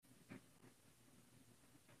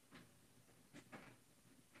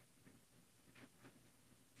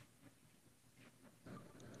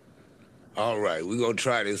All right, we're going to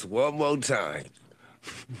try this one more time.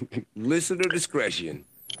 Listener discretion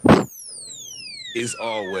is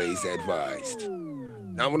always advised.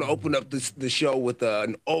 Now I'm going to open up the show with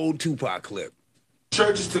an old Tupac clip.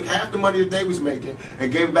 Churches took half the money that they was making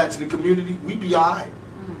and gave it back to the community, we'd be all right.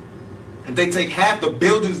 If they take half the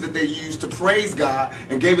buildings that they use to praise God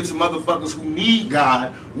and gave it to motherfuckers who need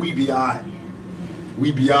God, we be all right.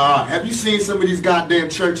 We be all right. Have you seen some of these goddamn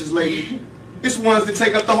churches lately? It's ones that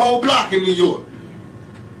take up the whole block in New York.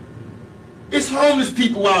 It's homeless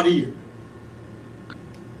people out here.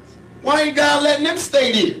 Why ain't God letting them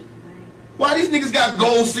stay there? Why these niggas got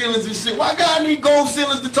gold ceilings and shit? Why God need gold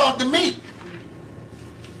ceilings to talk to me?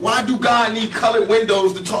 Why do God need colored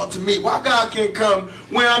windows to talk to me? Why God can't come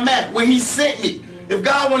where I'm at, where he sent me? If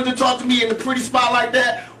God wanted to talk to me in a pretty spot like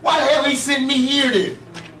that, why the hell he sent me here then?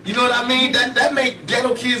 You know what I mean? That make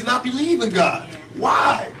ghetto kids not believe in God.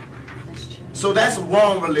 Why? So that's a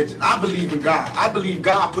wrong religion. I believe in God. I believe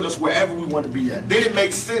God put us wherever we want to be at. Then it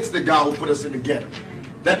makes sense that God will put us in the ghetto.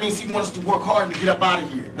 That means he wants us to work hard to get up out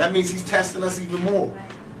of here. That means he's testing us even more.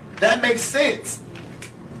 That makes sense.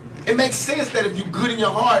 It makes sense that if you're good in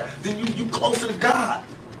your heart, then you closer to God.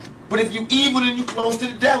 But if you evil, then you close to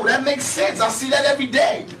the devil. That makes sense. I see that every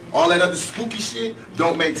day. All that other spooky shit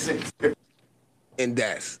don't make sense. And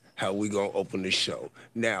that's how we gonna open the show.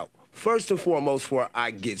 Now, first and foremost, before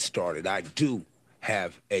I get started, I do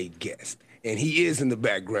have a guest. And he is in the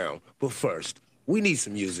background. But first, we need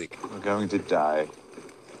some music. We're going to die.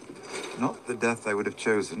 Not the death I would have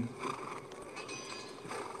chosen.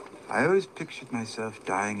 I always pictured myself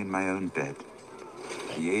dying in my own bed,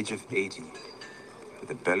 at the age of 80, with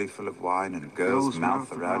a belly full of wine and a girl's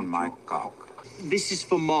mouth around my cock. This is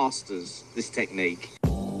for masters, this technique.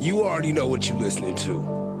 You already know what you're listening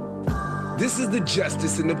to. This is the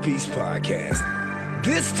Justice and the Peace podcast.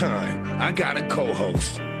 This time, I got a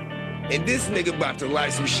co-host. And this nigga about to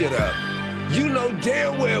light some shit up. You know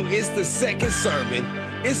damn well it's the second sermon.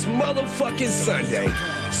 It's motherfucking Sunday.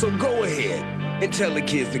 So go ahead and tell the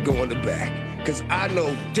kids to go in the back. Cause I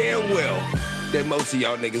know damn well that most of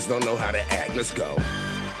y'all niggas don't know how to act. Let's go.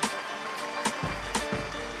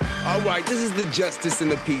 All right, this is the Justice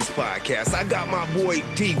and the Peace podcast. I got my boy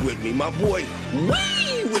D with me, my boy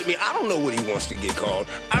Wee with me. I don't know what he wants to get called.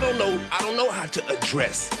 I don't know how to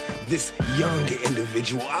address this young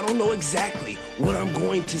individual. I don't know exactly what I'm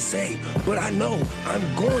going to say, but I know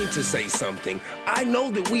I'm going to say something. I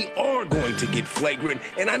know that we are going to get flagrant,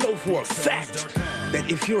 and I know for a fact that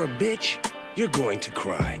if you're a bitch, you're going to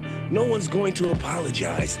cry. No one's going to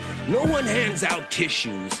apologize. No one hands out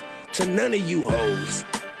tissues to none of you hoes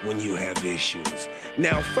when you have issues.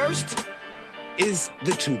 Now, first is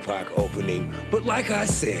the Tupac opening. But like I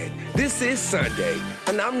said, this is Sunday,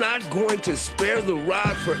 and I'm not going to spare the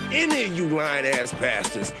rod for any of you lying-ass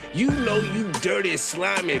pastors. You know you dirty,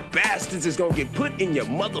 slimy bastards is gonna get put in your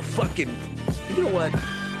motherfucking... You know what?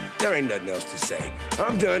 There ain't nothing else to say.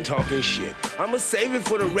 I'm done talking shit. I'ma save it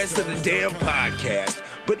for the rest of the damn podcast.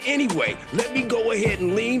 But anyway, let me go ahead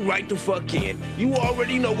and lean right the fuck in. You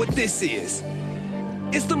already know what this is.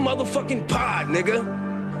 It's the motherfucking pod, nigga.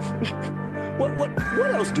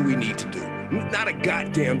 What else do we need to do? Not a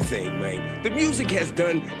goddamn thing, man. The music has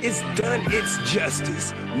done its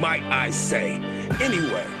justice, might I say.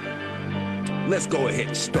 Anyway, let's go ahead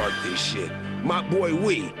and start this shit. My boy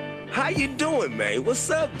Wee, how you doing, man? What's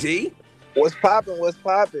up, D? What's poppin'?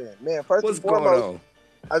 Man, first What's and foremost, going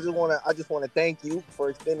on? I just wanna thank you for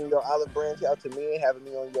extending your olive branch out to me and having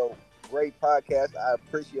me on your great podcast. I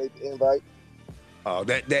appreciate the invite. Oh,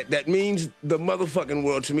 that means the motherfucking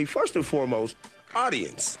world to me. First and foremost,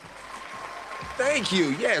 audience. Thank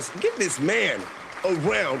you. Yes, give this man a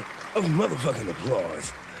round of motherfucking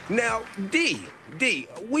applause. Now, D,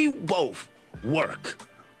 we both work.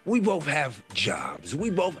 We both have jobs.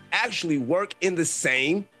 We both actually work in the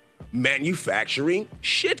same manufacturing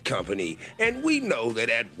shit company. And we know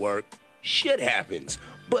that at work, shit happens.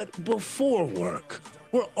 But before work,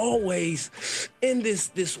 we're always in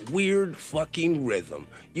this weird fucking rhythm.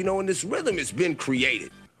 You know, and this rhythm has been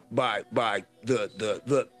created by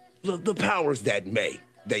the powers that may,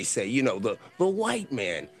 they say. You know, the white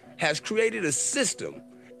man has created a system,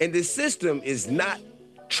 and this system is not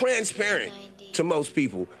transparent to most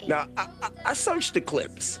people. Now, I searched the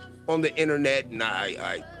clips on the internet, and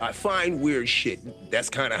I find weird shit. That's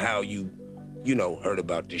kind of how you know, heard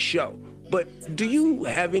about this show. But do you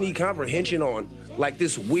have any comprehension on like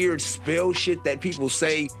this weird spell shit that people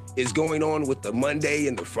say is going on with the Monday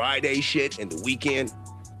and the Friday shit and the weekend?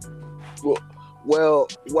 Well,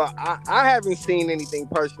 I haven't seen anything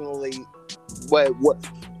personally. But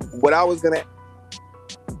what I was gonna,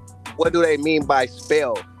 what do they mean by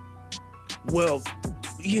spell? Well,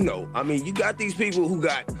 you know, I mean, you got these people who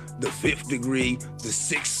got the fifth degree, the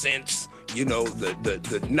sixth sense, you know,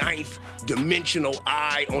 the ninth dimensional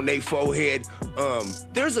eye on their forehead.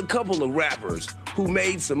 There's a couple of rappers who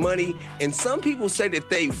made some money, and some people say that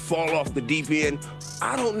they fall off the deep end.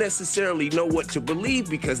 I don't necessarily know what to believe,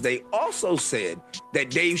 because they also said that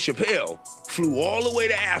Dave Chappelle flew all the way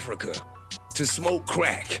to Africa to smoke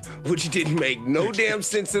crack, which didn't make no damn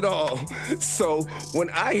sense at all. So when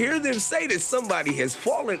I hear them say that somebody has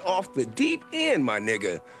fallen off the deep end, my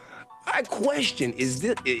nigga, I question, is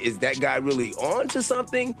that guy really on to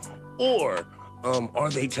something, or are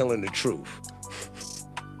they telling the truth?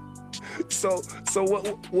 So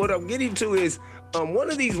what I'm getting to is, one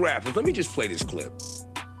of these rappers, let me just play this clip.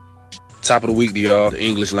 Top of the week to y'all. The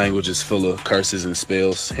English language is full of curses and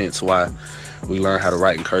spells, hence why we learn how to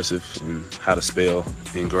write in cursive and how to spell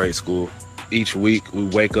in grade school. Each week we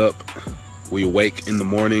awake in the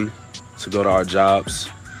morning to go to our jobs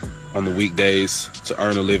on the weekdays to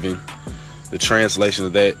earn a living. The translation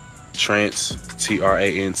of that, trance,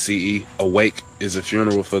 Trance, awake is a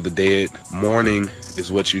funeral for the dead. Mourning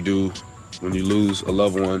is what you do when you lose a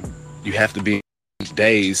loved one. You have to be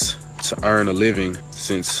days to earn a living,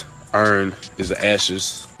 since earn is the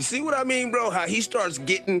ashes. You see what I mean, bro? How he starts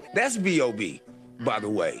getting, that's B.O.B., by the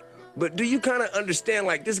way. But do you kind of understand,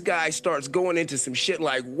 like, this guy starts going into some shit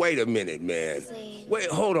like, wait a minute, man. Wait,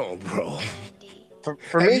 hold on, bro.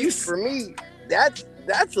 For me, that's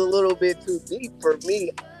a little bit too deep for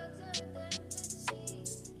me.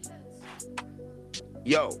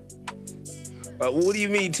 Yo, what do you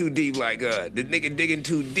mean too deep? Like, the nigga digging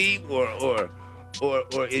too deep, or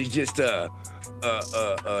it's just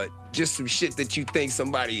just some shit that you think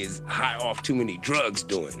somebody is high off too many drugs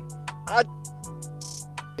doing? I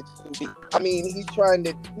mean, he's trying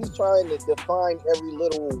to define every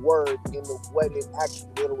little word in what it actually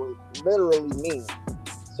literally means.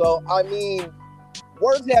 So, I mean,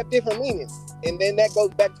 words have different meanings, and then that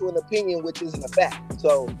goes back to an opinion, which isn't a fact.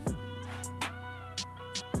 So,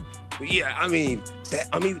 yeah,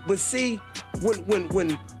 but see,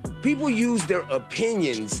 when people use their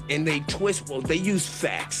opinions and they twist, well, they use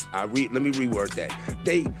facts. Let me reword that.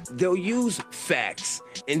 They'll use facts,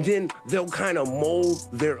 and then they'll kind of mold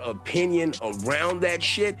their opinion around that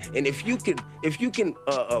shit. And if you can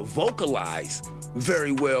vocalize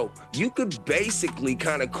very well, you could basically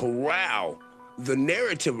kind of corral the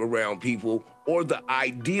narrative around people, or the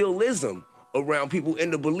idealism around people,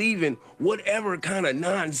 into believing whatever kind of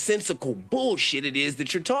nonsensical bullshit it is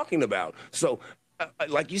that you're talking about. So,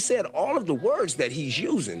 like you said, all of the words that he's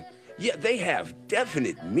using, yeah, they have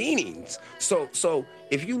definite meanings. So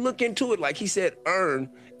if you look into it, like he said, earn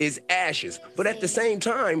is ashes. But at the same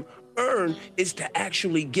time, earn is to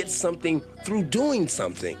actually get something through doing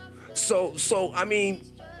something. So I mean,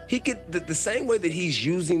 he could, the same way that he's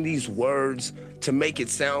using these words to make it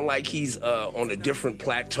sound like he's on a different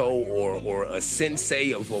plateau, or a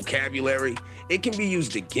sensei of vocabulary, it can be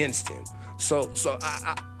used against him. So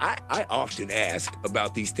I often ask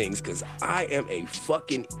about these things, because I am a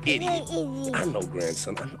fucking idiot. I know,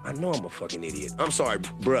 grandson. I know I'm a fucking idiot. I'm sorry,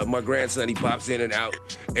 bruh. My grandson, he pops in and out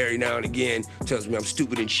every now and again, tells me I'm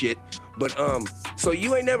stupid and shit. But so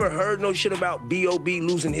you ain't never heard no shit about B.O.B.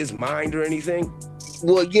 losing his mind or anything?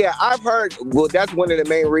 well, yeah, I've heard. Well, that's one of the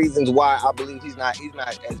main reasons why I believe he's not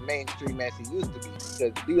as mainstream as he used to be,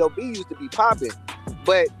 because B.O.B. used to be popping.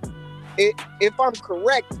 But if I'm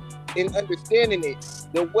correct in understanding it,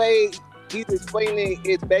 the way he's explaining it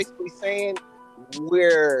is basically saying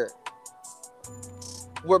we're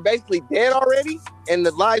basically dead already, and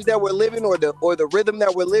the lives that we're living, or the rhythm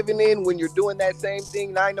that we're living in, when you're doing that same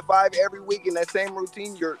thing 9 to 5 every week in that same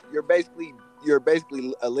routine, you're basically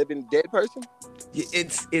a living dead person.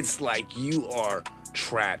 It's like you are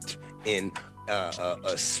trapped in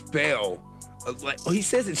a spell. Like he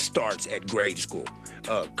says, it starts at grade school.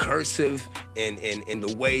 Cursive and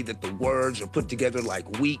the way that the words are put together,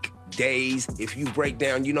 like week, days. If you break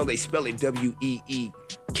down, they spell it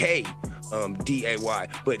W-E-E-K, D-A-Y,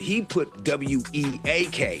 but he put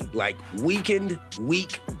W-E-A-K, like weekend,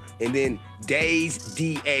 week, and then days,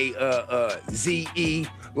 D-A-Z-E,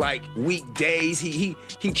 like weekdays. He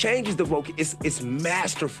changes the vocal. It's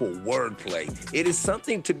masterful wordplay. It is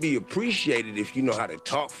something to be appreciated if you know how to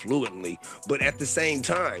talk fluently, but at the same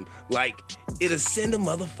time, like, it'll send a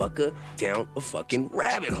motherfucker down a fucking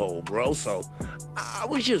rabbit hole, bro. So I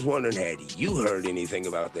was just wondering, had you heard anything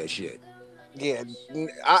about that shit? Yeah,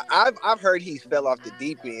 I've heard he's fell off the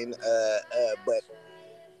deep end, but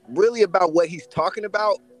really about what he's talking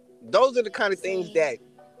about, those are the kind of things that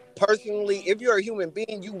personally, if you're a human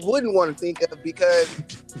being, you wouldn't want to think of, because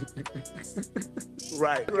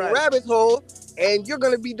Right. rabbit hole, and you're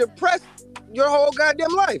gonna be depressed your whole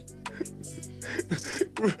goddamn life.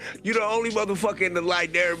 You the only motherfucker in the light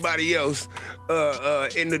and everybody else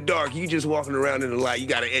in the dark. You just walking around in the light. You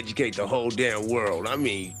gotta educate the whole damn world. I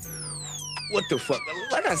mean, what the fuck?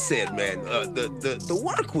 Like I said, man, the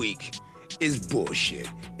work week is bullshit.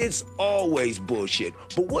 It's always bullshit.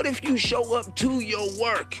 But what if you show up to your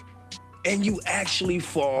work and you actually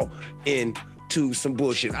fall into some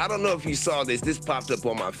bullshit? I don't know if you saw this. This popped up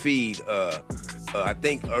on my feed. I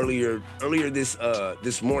think earlier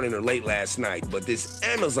this morning or late last night. But this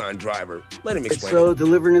Amazon driver, let him explain. So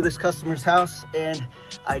delivering to this customer's house, and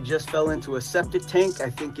I just fell into a septic tank. I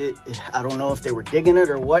think I don't know if they were digging it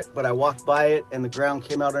or what, but I walked by it and the ground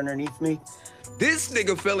came out underneath me. This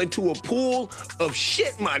nigga fell into a pool of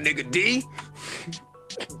shit, my nigga D.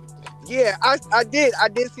 Yeah, I did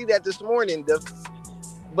see that this morning.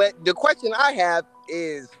 But the question I have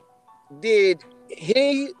is, did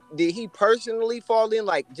he personally fall in,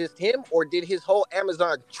 like just him, or did his whole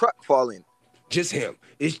Amazon truck fall in? Just him.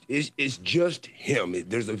 It's just him.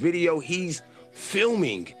 There's a video he's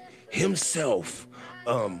filming himself.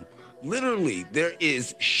 Literally, there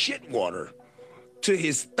is shit water to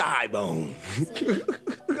his thigh bone.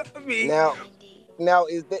 I mean, now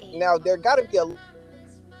there gotta be a.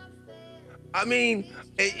 I mean,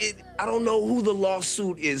 I don't know who the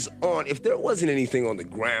lawsuit is on. If there wasn't anything on the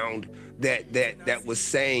ground that was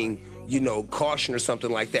saying, you know, caution or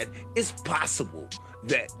something like that, it's possible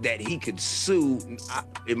that he could sue.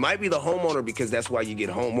 It might be the homeowner, because that's why you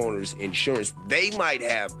get homeowners insurance. They might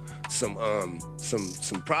have some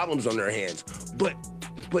problems on their hands. But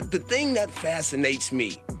the thing that fascinates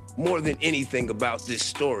me more than anything about this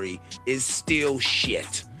story is still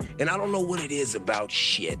shit. And I don't know what it is about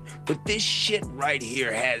shit, but this shit right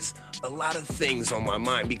here has a lot of things on my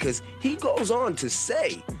mind, because he goes on to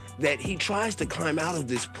say that he tries to climb out of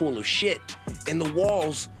this pool of shit and the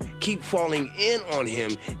walls keep falling in on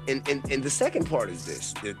him. And the second part is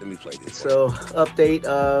this. Let me play this. So update,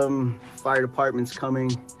 fire department's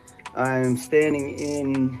coming. I'm standing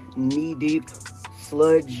in knee-deep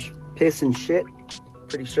sludge, piss, and shit,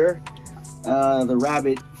 pretty sure. The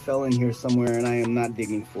rabbit fell in here somewhere, and I am not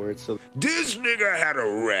digging for it. So this nigga had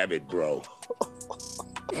a rabbit, bro.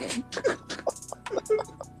 You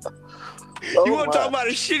want to talk about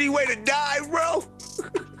a shitty way to die, bro?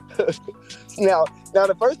 Now,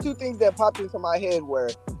 the first two things that popped into my head were,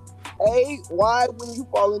 A, why when you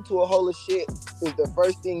fall into a hole of shit is the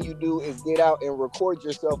first thing you do is get out and record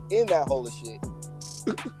yourself in that hole of shit?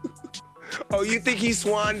 Oh, you think he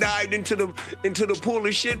swan dived into the pool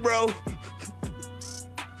of shit, bro?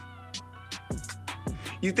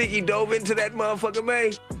 You think he dove into that motherfucker,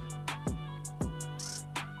 man?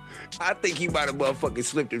 I think he might have motherfucking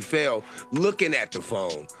slipped and fell looking at the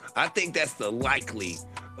phone. I think that's the likely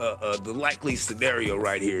scenario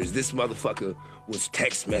right here, is this motherfucker was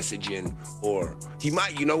text messaging, or he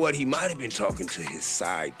might, you know what? He might have been talking to his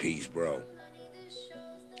side piece, bro.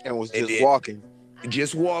 And was just walking.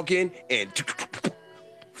 Just walking and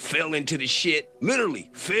fell into the shit.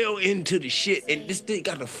 Literally fell into the shit. And this thing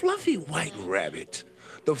got a fluffy white rabbit.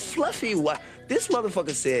 The fluffy white. This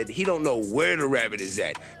motherfucker said he don't know where the rabbit is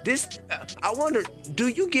at. I wonder, do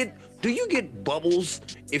you get bubbles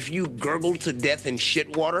if you gurgle to death in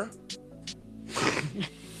shit water?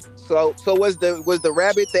 So was the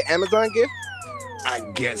rabbit the Amazon gift? I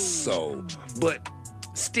guess so. But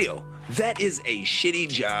still, that is a shitty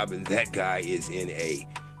job, and that guy is in a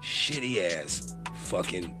shitty ass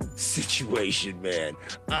fucking situation, man.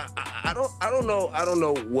 I don't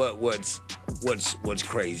know what's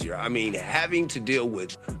crazier. I mean, having to deal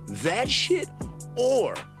with that shit,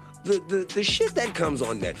 or the shit that comes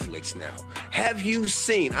on Netflix now. Have you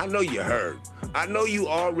seen? I know you heard. I know you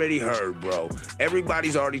already heard, bro.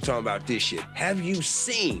 Everybody's already talking about this shit. Have you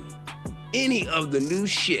seen any of the new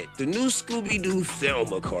shit? The new Scooby-Doo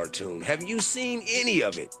Thelma cartoon. Have you seen any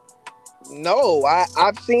of it? No,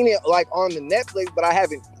 I've seen it like on the Netflix, but I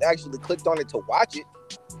haven't actually clicked on it to watch it.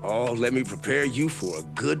 Oh, let me prepare you for a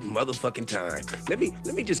good motherfucking time. Let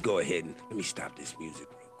me just go ahead and let me stop this music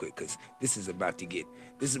real quick, because this is about to get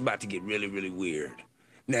really, really weird.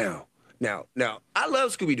 Now, I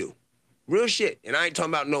love Scooby-Doo. Real shit. And I ain't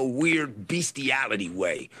talking about no weird bestiality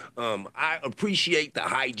way. I appreciate the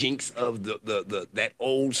hijinks of that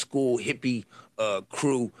old school hippie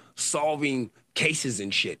crew solving cases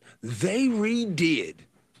and shit. They redid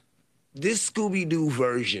this Scooby-Doo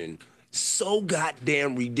version so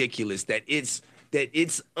goddamn ridiculous that it's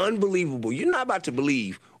unbelievable. You're not about to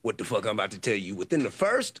believe what the fuck I'm about to tell you. Within the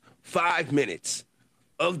first 5 minutes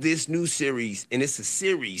of this new series, and it's a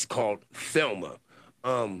series called Thelma.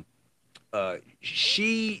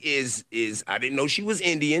 She is I didn't know she was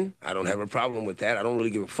Indian. I don't have a problem with that. I don't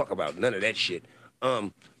really give a fuck about none of that shit.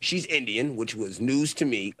 She's Indian, which was news to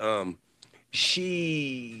me.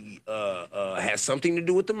 She has something to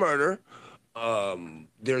do with the murder.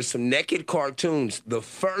 There's some naked cartoons. The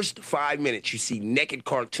first 5 minutes, you see naked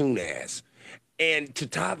cartoon ass. And to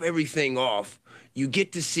top everything off, you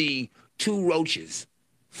get to see two roaches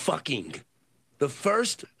fucking. The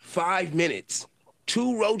first 5 minutes,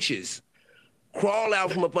 two roaches crawl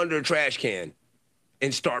out from up under a trash can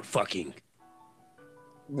and start fucking.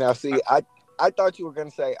 Now, see, I thought you were gonna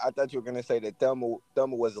say that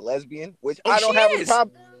Thelma was a lesbian, which I don't have a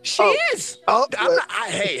problem. She is.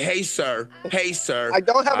 Hey, sir. I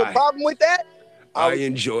don't have a problem with that. I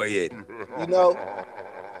enjoy it. You know,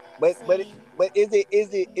 but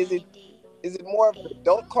is it more of an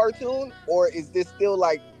adult cartoon, or is this still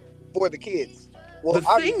like for the kids? Well, the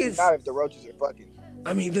thing is, not if the roaches are fucking.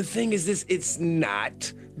 I mean, the thing is this: it's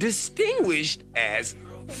not distinguished as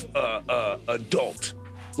adult.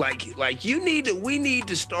 We need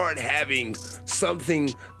to start having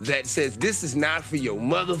something that says this is not for your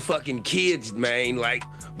motherfucking kids, man.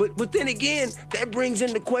 But then again, that brings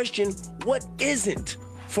into question what isn't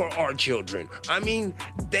for our children. I mean,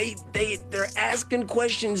 they're asking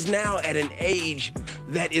questions now at an age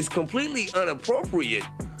that is completely inappropriate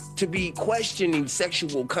to be questioning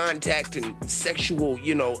sexual contact and sexual,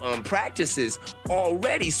 practices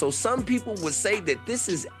already. So some people would say that this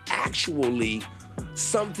is actually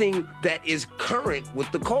something that is current with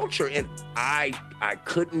the culture, and I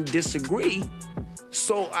couldn't disagree.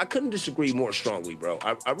 So I couldn't disagree more strongly, bro.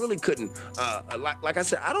 I really couldn't. Like I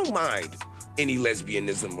said, I don't mind any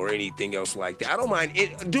lesbianism or anything else like that. I don't mind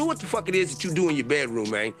it. Do what the fuck it is that you do in your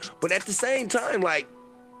bedroom, man. But at the same time,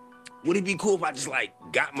 would it be cool if I just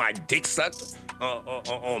got my dick sucked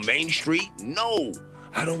on Main Street? No,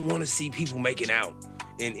 I don't want to see people making out,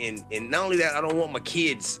 and not only that, I don't want my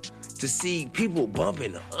kids to see people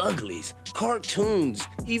bumping uglies, cartoons,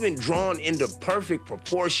 even drawn into perfect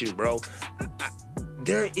proportion, bro.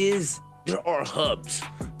 There are hubs,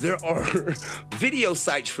 there are video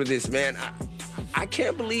sites for this, man. I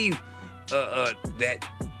can't believe that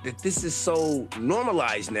this is so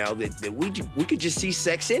normalized now that we could just see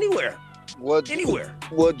sex anywhere. Anywhere.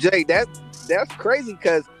 Well, Jay, that's crazy,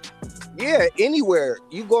 because anywhere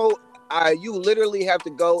you go. You literally have to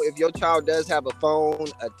go, if your child does have a phone,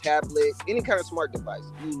 a tablet, any kind of smart device,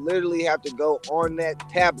 you literally have to go on that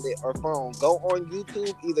tablet or phone, go on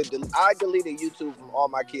YouTube. I deleted YouTube from all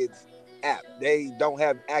my kids' app. They don't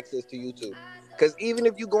have access to YouTube. Because even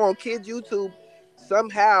if you go on kids' YouTube,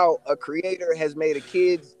 somehow a creator has made a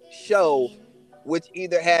kids' show which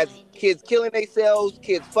either has kids killing themselves,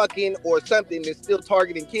 kids fucking, or something that's still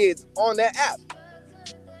targeting kids on that app.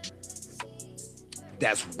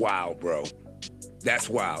 That's wild, bro. That's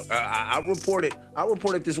wild. I reported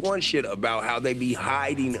this one shit about how they be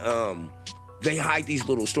hiding. They hide these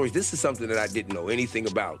little stories. This is something that I didn't know anything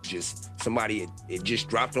about. Just somebody it just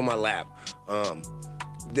dropped on my lap.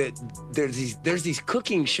 There's these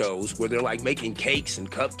cooking shows where they're making cakes and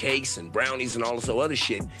cupcakes and brownies and all this other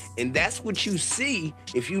shit, and that's what you see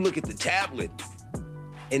if you look at the tablet.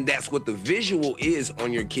 And that's what the visual is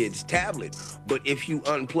on your kid's tablet. But if you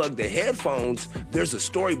unplug the headphones, there's a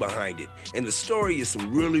story behind it. And the story is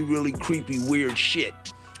some really, really creepy, weird shit.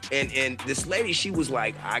 And this lady, she was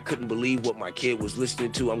like, I couldn't believe what my kid was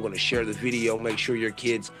listening to. I'm going to share the video, make sure your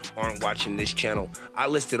kids aren't watching this channel. I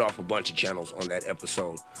listed off a bunch of channels on that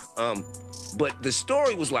episode. But the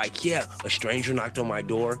story was a stranger knocked on my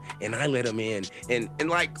door and I let him in. And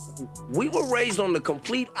we were raised on the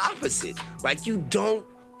complete opposite. You don't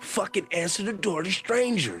fucking answer the door to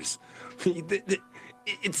strangers.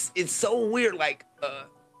 It's so weird. I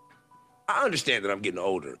understand that I'm getting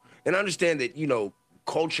older, and I understand that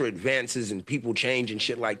culture advances and people change and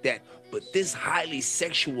shit like that. But this highly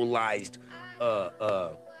sexualized, I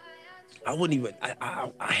wouldn't even.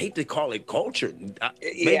 I hate to call it culture.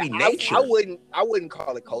 Maybe nature. I wouldn't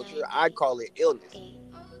call it culture. I'd call it illness.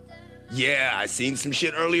 Yeah, I seen some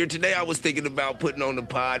shit earlier today. I was thinking about putting on the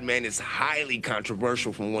pod, man. It's highly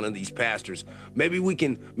controversial from one of these pastors. Maybe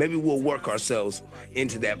we'll work ourselves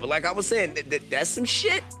into that. But like I was saying, that's some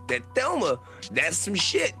shit. That Thelma, that's some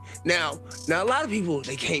shit. Now a lot of people,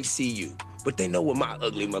 they can't see you, but they know what my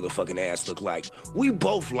ugly motherfucking ass look like. We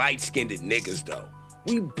both light-skinned niggas, though.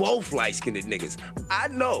 We both light-skinned niggas. I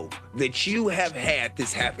know that you have had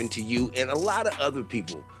this happen to you, and a lot of other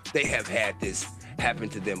people, they have had this happen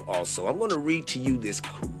to them also. I'm gonna read to you this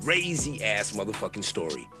crazy ass motherfucking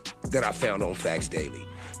story that I found on Facts Daily.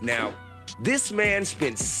 Now, This man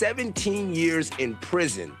spent 17 years in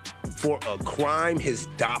prison for a crime his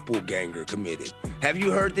doppelganger committed. Have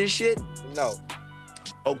you heard this shit? No.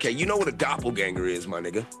 Okay, you know what a doppelganger is, my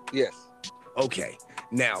nigga? Yes. Okay,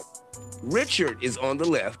 now, Richard is on the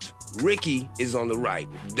left, Ricky is on the right.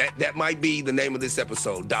 That might be the name of this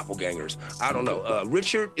episode, Doppelgangers. I don't know.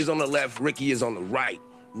 Richard is on the left, Ricky is on the right.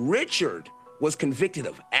 Richard was convicted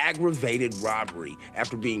of aggravated robbery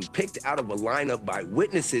after being picked out of a lineup by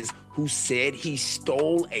witnesses who said he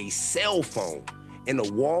stole a cell phone in a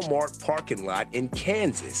Walmart parking lot in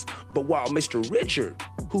Kansas. But while Mr. Richard,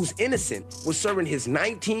 who's innocent, was serving his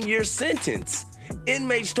 19-year sentence,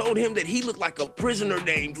 inmates told him that he looked like a prisoner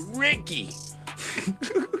named Ricky.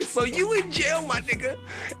 So you in jail, my nigga.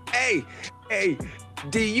 Hey,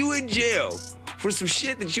 D, you in jail for some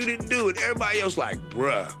shit that you didn't do, and everybody else like,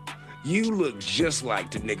 bruh, you look just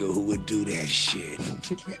like the nigga who would do that shit.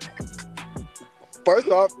 First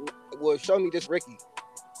off, well, show me this Ricky.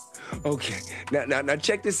 Okay, now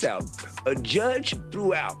check this out. A judge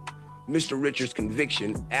threw out Mr. Richards'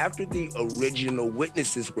 conviction after the original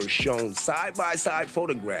witnesses were shown side-by-side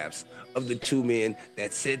photographs of the two men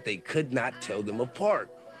that said they could not tell them apart.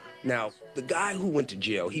 Now, the guy who went to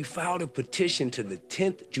jail, he filed a petition to the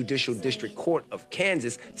 10th Judicial District Court of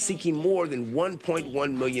Kansas seeking more than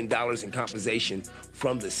 $1.1 million in compensation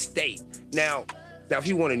from the state. Now, if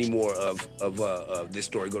you want any more of this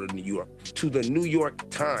story, go to the New York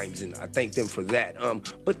Times, and I thank them for that.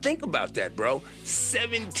 But think about that, bro.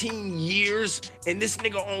 17 years, and this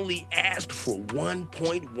nigga only asked for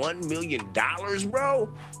 $1.1 million,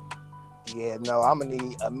 bro. Yeah, no, I'm gonna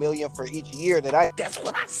need $1 million for each year that I. That's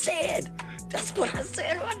what I said. My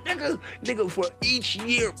nigga, for each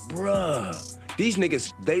year, bruh. These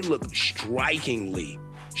niggas, they look strikingly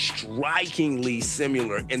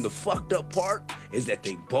similar. And the fucked up part is that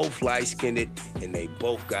they both light-skinned and they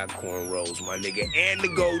both got cornrows, my nigga, and the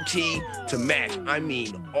goatee to match. I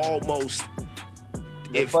mean, almost.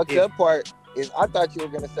 The fucked up part is I thought you were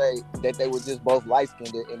gonna say that they were just both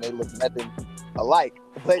light-skinned and they look nothing alike.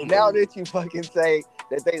 But now that you fucking say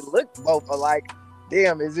that they look both alike,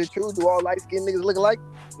 damn, is it true? Do all light-skinned niggas look alike?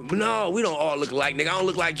 No, we don't all look alike, nigga. I don't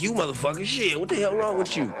look like you, motherfucker. Shit, what the hell wrong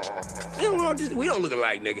with you? We don't look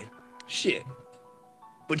alike, nigga. Shit.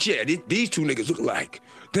 But yeah, these two niggas look alike.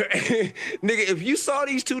 Nigga, if you saw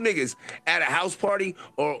these two niggas at a house party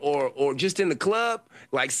or just in the club,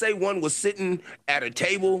 like say one was sitting at a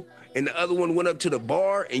table and the other one went up to the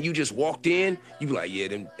bar and you just walked in, you be like, yeah,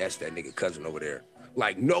 that's that nigga cousin over there.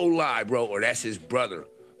 Like, no lie, bro, or that's his brother.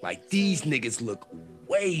 Like, these niggas look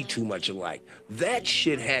way too much alike. That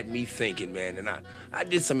shit had me thinking, man, and I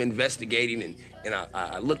did some investigating and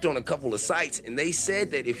I looked on a couple of sites, and they said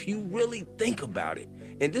that if you really think about it,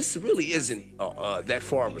 and this really isn't that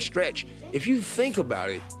far of a stretch, if you think about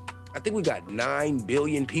it, I think we got 9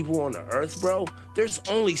 billion people on the earth, bro. There's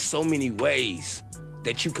only so many ways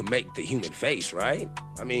that you can make the human face, right?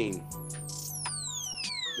 I mean,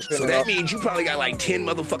 so that means you probably got like 10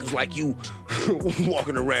 motherfuckers like you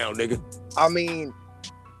walking around, nigga. I mean,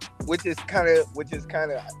 which is kind of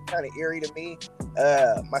eerie to me.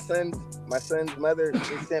 My son's mother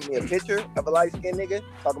just sent me a picture of a light-skinned nigga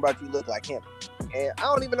talking about you look like him. And I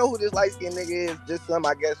don't even know who this light-skinned nigga is, just some,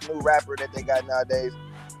 I guess, new rapper that they got nowadays.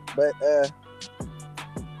 But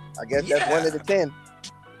I guess that's one of the 10.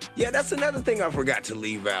 Yeah, that's another thing I forgot to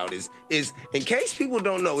leave out is in case people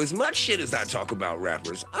don't know, as much shit as I talk about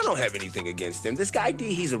rappers, I don't have anything against them. This guy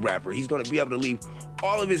D, he's a rapper. He's gonna be able to leave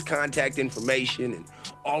all of his contact information and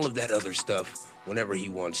all of that other stuff whenever he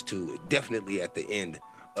wants to, definitely at the end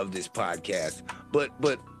of this podcast. But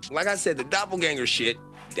like I said, the doppelganger shit,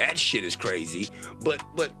 that shit is crazy. But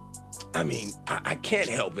I mean, I can't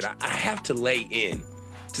help it. I have to lay in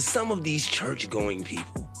to some of these church-going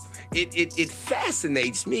people. It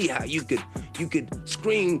fascinates me how you could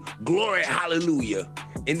scream glory hallelujah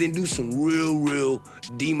and then do some real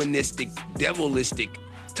demonistic, devilistic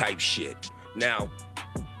type shit. Now,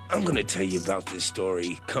 I'm gonna tell you about this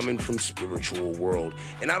story coming from spiritual world.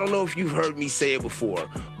 And I don't know if you've heard me say it before,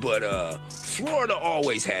 but Florida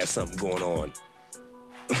always has something going on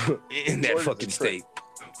in that fucking state.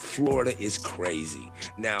 Florida is crazy.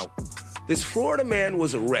 Now, this Florida man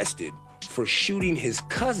was arrested for shooting his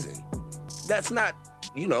cousin. That's not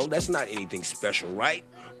anything special, right?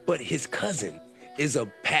 But his cousin is a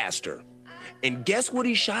pastor. And guess what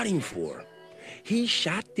he shot him for? He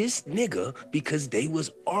shot this nigga because they was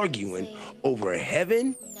arguing over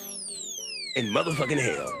heaven and motherfucking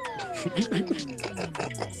hell.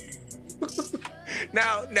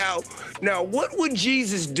 Now, what would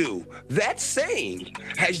Jesus do? That saying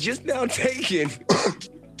has just now taken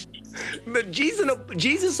But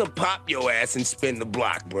Jesus will pop your ass and spin the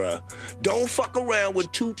block, bruh. Don't fuck around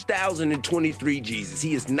with 2023 Jesus.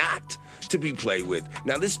 He is not to be played with.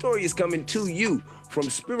 Now, this story is coming to you from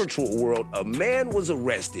Spiritual World. A man was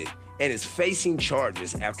arrested and is facing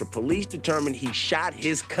charges after police determined he shot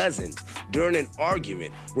his cousin during an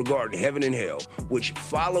argument regarding heaven and hell, which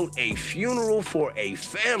followed a funeral for a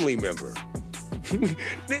family member.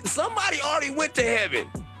 Somebody already went to heaven.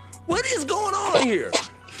 What is going on here?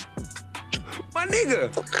 My nigga.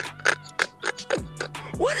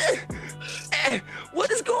 What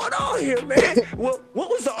is going on here, man? Well, what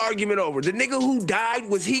was the argument over? The nigga who died,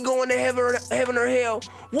 was he going to heaven or hell?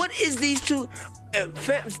 What is these two?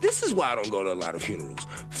 This is why I don't go to a lot of funerals.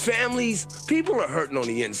 Families, people are hurting on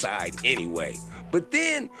the inside anyway. But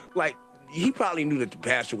then, like, he probably knew that the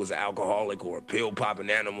pastor was an alcoholic or a pill-popping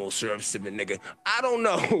animal, syrup-sipping nigga. I don't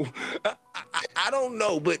know. I don't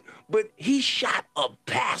know, but he shot a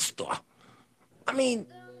pastor. I mean,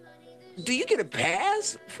 do you get a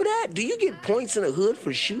pass for that? Do you get points in the hood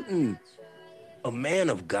for shooting a man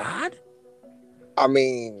of God? I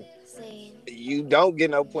mean, you don't get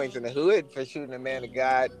no points in the hood for shooting a man of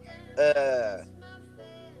God.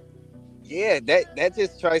 Yeah, that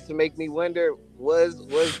just tries to make me wonder, was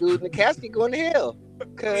dude in the casket going to hell?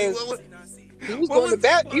 Because he was going to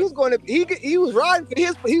bat. He was riding for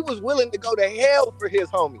his. He was willing to go to hell for his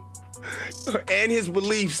homie. And his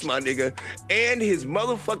beliefs, my nigga. And his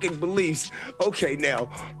motherfucking beliefs. Okay, now,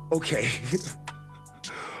 okay.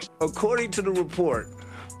 According to the report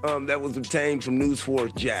that was obtained from News 4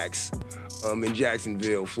 Jax in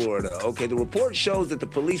Jacksonville, Florida. Okay, the report shows that the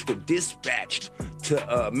police were dispatched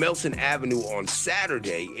to Melson Avenue on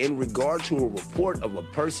Saturday in regard to a report of a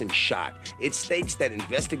person shot. It states that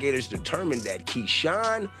investigators determined that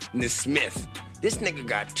Keyshawn Nesmith, this nigga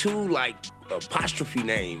got two, like, apostrophe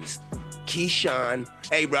names. Keyshawn.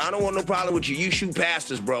 Hey, bro, I don't want no problem with you. You shoot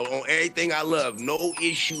pastors, bro, on everything I love. No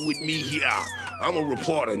issue with me here. I'm a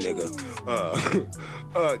reporter, nigga.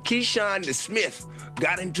 Keyshawn Nesmith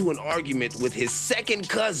got into an argument with his second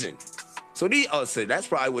cousin. So that's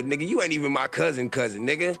probably what, nigga, you ain't even my cousin,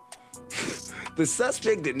 nigga. The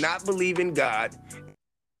suspect did not believe in God.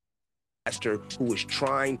 Pastor who was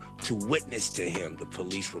trying to witness to him, the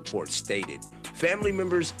police report stated. Family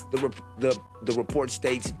members, the report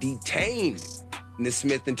states, detained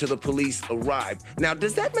Nesmith until the police arrived. Now,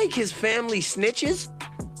 does that make his family snitches?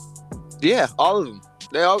 Yeah, all of them.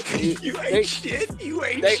 They all. You ain't shit. You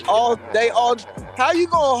ain't they shit. They all. How you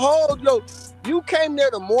gonna hold You came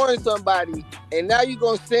there to mourn somebody, and now you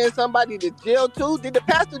gonna send somebody to jail too? Did the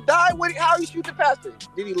pastor die? How you shoot the pastor?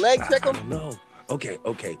 Did he leg check him? I don't know. Okay.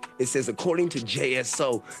 It says, according to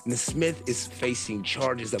JSO, Nesmith is facing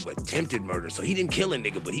charges of attempted murder. So he didn't kill a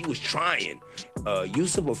nigga, but he was trying.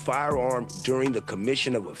 Use of a firearm during the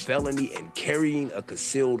commission of a felony and carrying a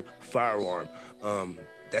concealed firearm.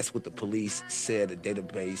 That's what the police said. A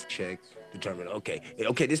database check determined. Okay,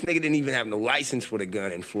 this nigga didn't even have no license for the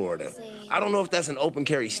gun in Florida. I don't know if that's an open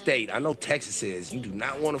carry state. I know Texas is. You do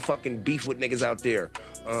not want to fucking beef with niggas out there.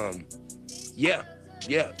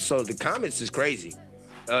 Yeah, so the comments is crazy.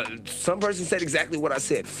 Some person said exactly what I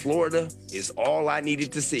said. Florida is all I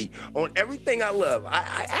needed to see. On everything I love,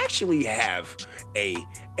 I actually have an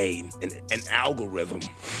algorithm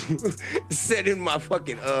set in my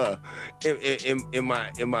fucking in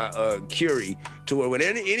my Curie to where when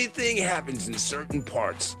anything happens in certain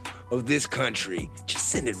parts of this country, just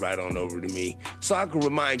send it right on over to me so I can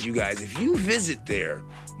remind you guys, if you visit there,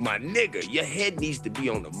 my nigga, your head needs to be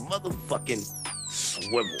on the motherfucking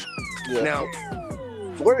swivel. Yeah. Now,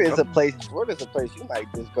 Florida's a place you might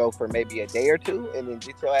just go for maybe a day or two and then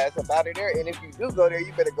get your ass up out of there. And if you do go there,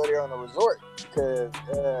 you better go there on a resort, because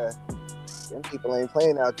them people ain't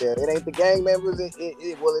playing out there. It ain't the gang members. It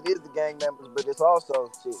is the gang members, but it's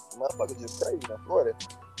also shit. Motherfuckers just crazy in Florida.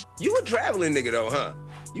 You a traveling nigga though, huh?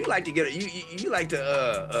 You like to you like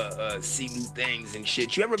to see new things and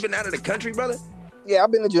shit. You ever been out of the country, brother? Yeah,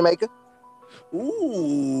 I've been to Jamaica.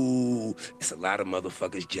 Ooh, it's a lot of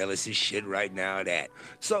motherfuckers jealous as shit right now of that.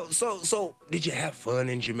 So did you have fun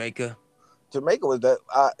in Jamaica? Jamaica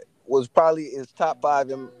was probably his top five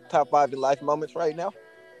in life moments right now.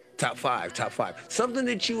 Top five. Something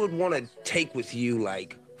that you would want to take with you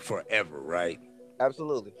like forever, right?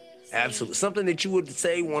 Absolutely. Something that you would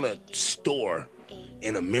say want to store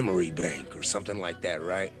in a memory bank or something like that,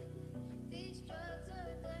 right?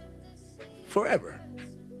 Forever.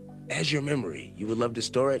 As your memory, you would love to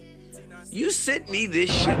store it. You sent me this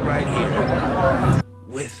shit right here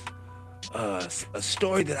with a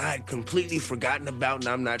story that I had completely forgotten about, and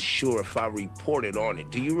I'm not sure if I reported on it.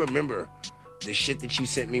 Do you remember the shit that you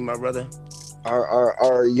sent me, my brother?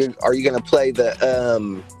 Are you gonna play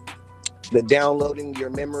the downloading your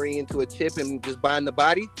memory into a chip and just buying the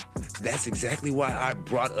body? That's exactly why I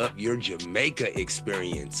brought up your Jamaica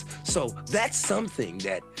experience. So that's something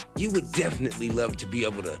that you would definitely love to be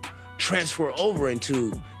able to transfer over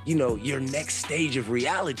into, you know, your next stage of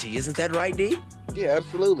reality. Isn't that right, D? Yeah,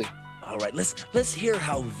 absolutely. All right, let's hear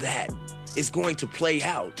how that is going to play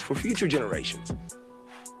out for future generations.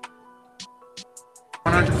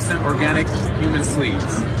 100% organic human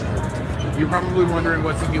sleeves. You're probably wondering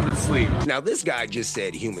what's a human sleeve. Now, this guy just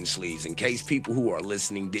said human sleeves. In case people who are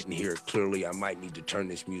listening didn't hear it clearly, I might need to turn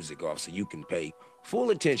this music off so you can pay full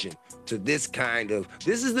attention to this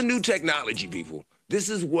is the new technology, people. This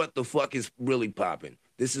is what the fuck is really popping.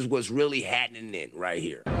 This is what's really happening right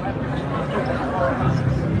here.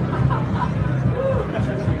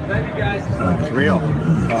 Thank you, guys. It's real.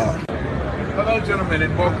 Hello, gentlemen,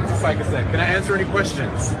 and welcome to Psychosec. Can I answer any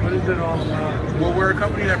questions? What is it all about? Well, we're a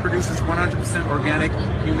company that produces 100% organic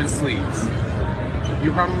human sleeves.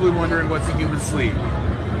 You're probably wondering what's a human sleeve.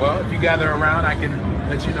 Well, if you gather around, I can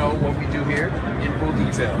let you know what we do here in full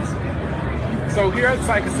details. So here at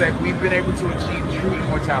Psychosec, we've been able to achieve true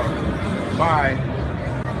immortality by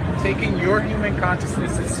taking your human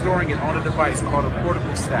consciousness and storing it on a device called a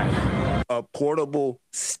portable stack. A portable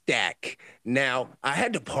stack. Now, I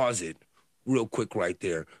had to pause it real quick right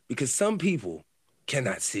there because some people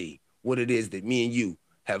cannot see what it is that me and you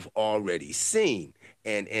have already seen.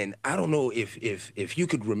 And I don't know if you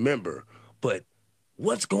could remember, but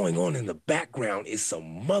what's going on in the background is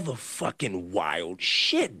some motherfucking wild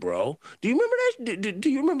shit, bro. Do you remember that? Do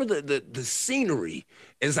you remember the scenery,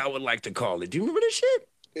 as I would like to call it? Do you remember this shit?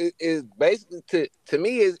 It is basically to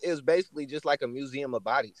me is basically just like a museum of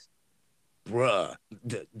bodies. Bruh,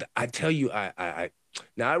 I tell you, I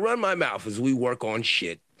now I run my mouth as we work on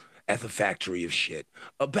shit at the factory of shit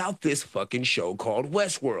about this fucking show called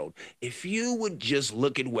Westworld. If you would just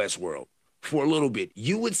look at Westworld for a little bit,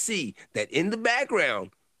 you would see that in the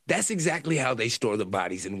background, that's exactly how they store the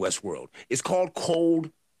bodies in Westworld. It's called cold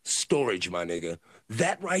storage, my nigga.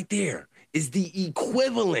 That right there is the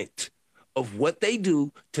equivalent of what they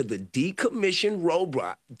do to the decommissioned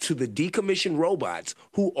robots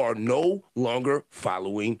who are no longer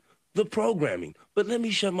following the programming. But let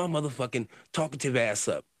me shut my motherfucking talkative ass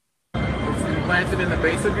up. It's implanted in the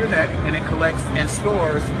base of your neck, and it collects and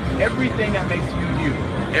stores everything that makes you you.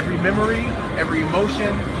 Every memory, every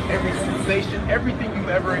emotion, every sensation, everything you've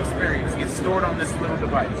ever experienced gets stored on this little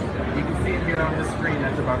device. You can see it here on the screen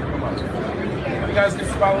that's about to come up. You guys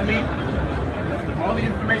just follow me. All the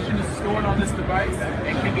information is stored on this device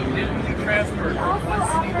and can be digitally transferred from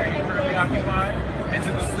one sleeve that you currently occupy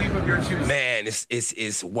into the sleeve of your choosing. Man,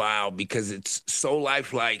 it's wild because it's so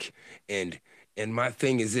lifelike, and my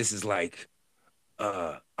thing is this is like,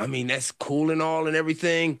 I mean, that's cool and all and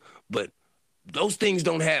everything, but those things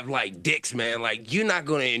don't have like dicks, man. Like, you're not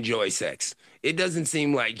gonna enjoy sex. It doesn't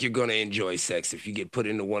seem like you're gonna enjoy sex if you get put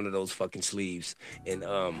into one of those fucking sleeves. And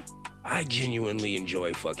I genuinely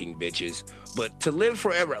enjoy fucking bitches, but to live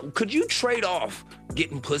forever, could you trade off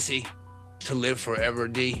getting pussy to live forever,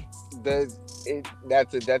 D? That's a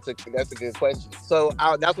good question. So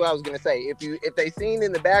that's what I was gonna say. If they seen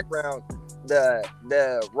in the background the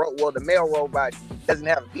male robot doesn't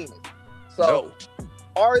have a penis, so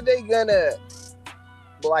are they gonna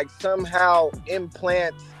like somehow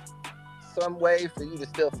implant some way for you to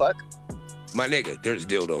still fuck? My nigga, there's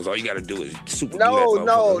dildos. All you gotta do is super.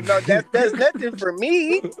 No. That's nothing for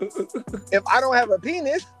me. If I don't have a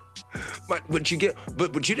penis. But you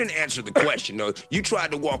didn't answer the question. No, you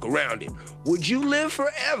tried to walk around it. Would you live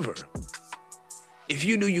forever if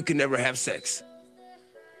you knew you could never have sex?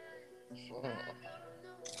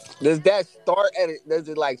 Does that start does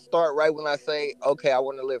it like start right when I say, okay, I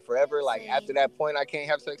want to live forever? Like after that point, I can't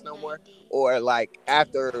have sex no more? Or like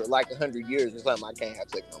after like 100 years or something, I can't have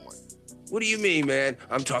sex no more? What do you mean, man?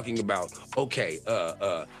 I'm talking about, okay,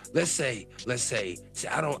 let's say,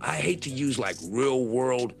 I hate to use like real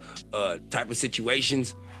world type of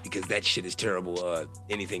situations because that shit is terrible.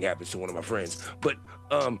 Anything happens to one of my friends. But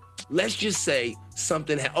let's just say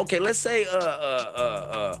something, let's say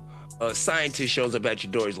a scientist shows up at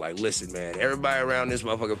your door. He's like, listen, man, everybody around this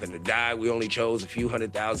motherfucker finna die. We only chose a few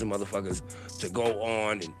 100,000 motherfuckers to go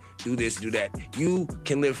on and do this, do that. You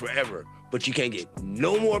can live forever, but you can't get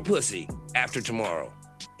no more pussy after tomorrow.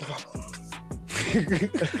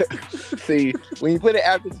 See, when you put it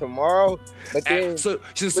after tomorrow, but then so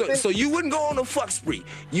you wouldn't go on a fuck spree.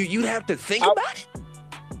 You'd have to think about it.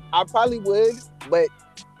 I probably would, but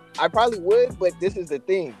this is the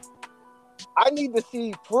thing. I need to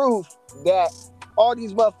see proof that all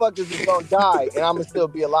these motherfuckers is gonna die and I'm gonna still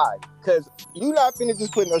be alive. Cause you not finna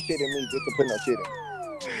just put no shit in me just to put no shit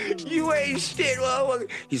in. You ain't shit, motherfucker.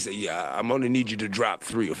 He said, yeah, I'm gonna need you to drop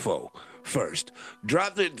 3 or 4 first.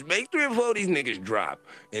 Make 3 or 4 of these niggas drop,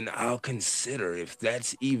 and I'll consider if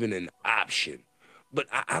that's even an option. But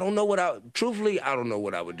I don't know truthfully, I don't know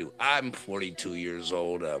what I would do. I'm 42 years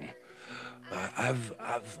old.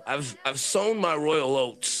 I've sown my royal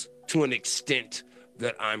oats to an extent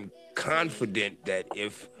that I'm confident that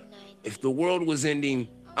if the world was ending,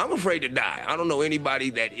 I'm afraid to die. I don't know anybody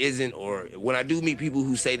that isn't, or when I do meet people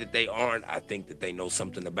who say that they aren't, I think that they know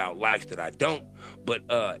something about life that I don't. But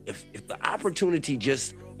if the opportunity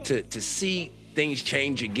just to see things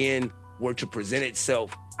change again were to present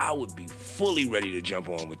itself, I would be fully ready to jump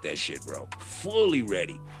on with that shit, bro. Fully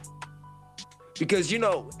ready. Because, you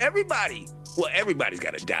know, everybody's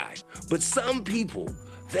got to die. But some people,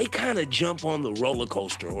 they kind of jump on the roller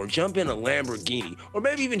coaster or jump in a Lamborghini or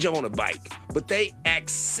maybe even jump on a bike, but they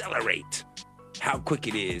accelerate how quick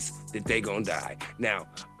it is that they gonna die. Now,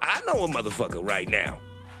 I know a motherfucker right now.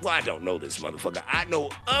 Well, I don't know this motherfucker. I know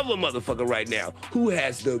of a motherfucker right now who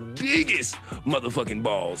has the biggest motherfucking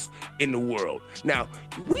balls in the world. Now,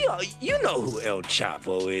 you know who El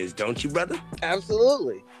Chapo is, don't you, brother?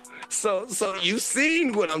 Absolutely. So you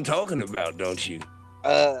seen what I'm talking about, don't you?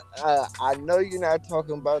 I know you're not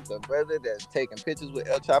talking about the brother that's taking pictures with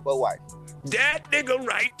El Chapo's wife. That nigga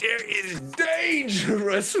right there is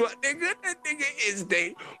dangerous. What nigga? That nigga is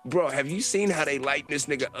dangerous. Bro, have you seen how they light this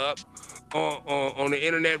nigga up on the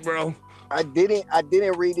internet, bro? I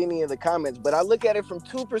didn't read any of the comments, but I look at it from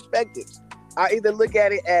 2 perspectives. I either look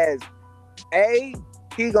at it as A,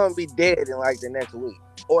 he gonna be dead in like the next week,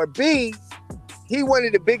 or B, he one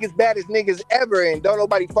of the biggest, baddest niggas ever and don't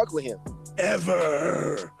nobody fuck with him.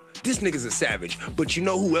 Ever. This nigga's a savage, but you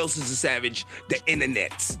know who else is a savage? The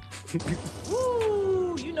internets.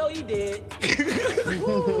 Woo, you know he did.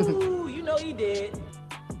 Woo, you know he did.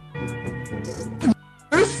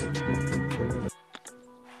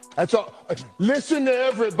 That's all. Listen to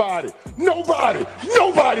everybody. Nobody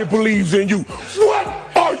believes in you. What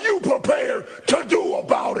are you prepared to do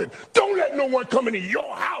about it? Don't let no one come into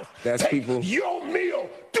your house. That's Take people. your meal.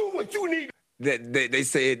 Do what you need. They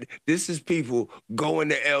said this is people going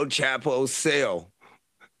to El Chapo's cell,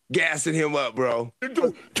 gassing him up, bro.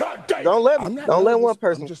 Don't let one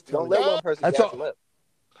person gas him up.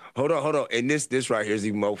 Hold on. And this right here is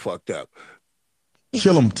even more fucked up.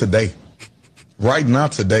 Kill him today. Right now,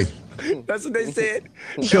 today. That's what they said.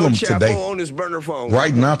 Kill him today. On his burner phone.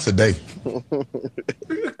 Right now, today.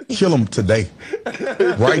 Kill him today.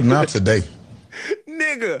 Right now, today.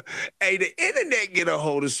 Nigga, hey, the internet get a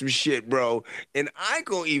hold of some shit, bro, and I ain't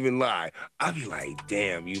gonna even lie. I be like,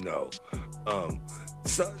 damn, you know,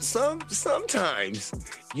 sometimes,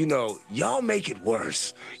 you know, y'all make it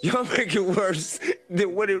worse. Y'all make it worse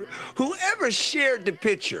than whoever shared the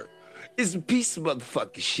picture is a piece of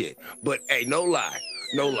motherfucking shit. But hey, no lie,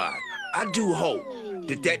 I do hope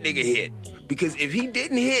that nigga hit, because if he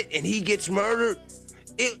didn't hit and he gets murdered,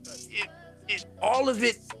 all of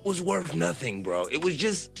it was worth nothing, bro. It was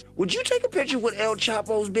just, would you take a picture with El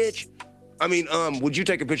Chapo's bitch? I mean, would you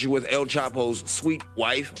take a picture with El Chapo's sweet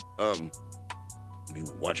wife? Let me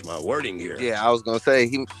watch my wording here. Yeah, I was gonna say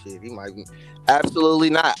he might be. Absolutely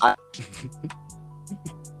not.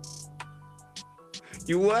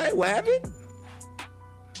 You what? What happened?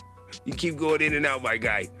 You keep going in and out, my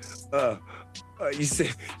guy. You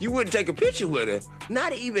said you wouldn't take a picture with her.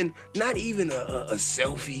 Not even a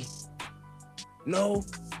selfie. No,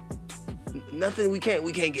 nothing. We can't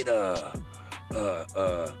get let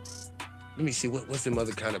me see what's some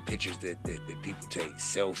other kind of pictures that people take.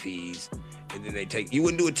 Selfies, and then they take. You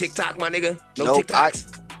wouldn't do a TikTok, my nigga? No, nope,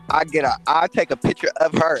 TikToks. I take a picture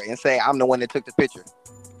of her and say I'm the one that took the picture.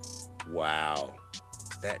 Wow,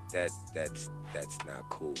 that's not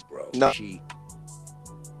cool, bro. No.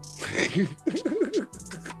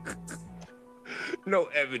 No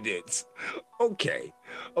evidence. Okay.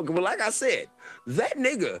 Well, like I said, that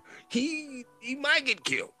nigga, he might get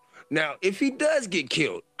killed. Now, if he does get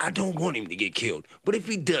killed, I don't want him to get killed. But if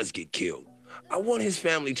he does get killed, I want his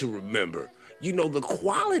family to remember, you know, the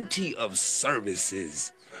quality of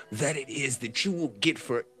services that it is that you will get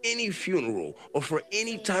for any funeral or for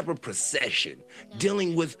any type of procession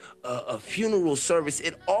dealing with a funeral service.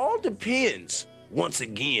 It all depends, once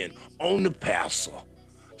again, on the pastor.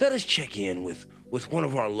 Let us check in with one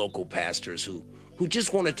of our local pastors who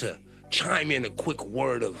just wanted to chime in a quick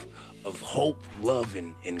word of hope, love,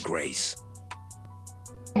 and grace.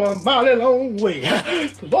 I'm a mighty long way.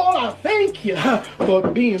 Lord, I thank you for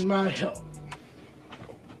being my help.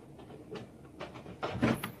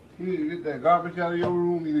 You need to get that garbage out of your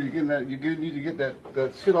room. You need to get that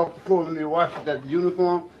shit off the floor and you wash that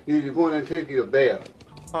uniform. You need to go in and take you a bath.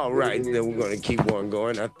 All right, then we're gonna keep on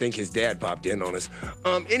going. I think his dad popped in on us.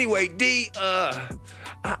 Anyway, D,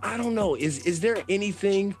 I don't know. Is there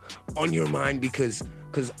anything on your mind? Because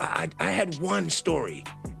I had one story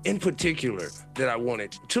in particular that I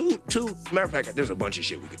wanted. Two. Matter of fact, there's a bunch of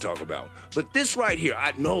shit we could talk about. But this right here,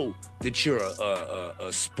 I know that you're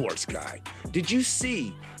a sports guy. Did you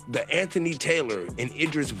see the Anthony Taylor and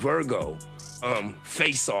Idris Virgo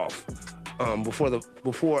face off before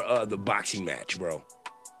the boxing match, bro?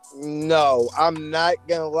 No, I'm not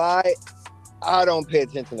gonna lie. I don't pay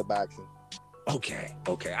attention to boxing. Okay.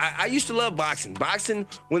 I used to love boxing. Boxing,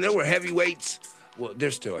 when there were heavyweights, well,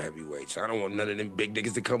 they're still heavyweights. I don't want none of them big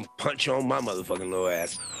niggas to come punch on my motherfucking little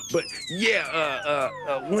ass. But yeah,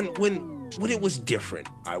 when it was different,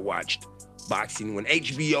 I watched boxing. When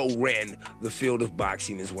HBO ran the field of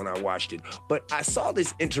boxing is when I watched it. But I saw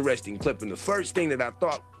this interesting clip, and the first thing that I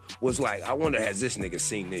thought was like, I wonder, has this nigga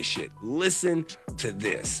seen this shit? Listen to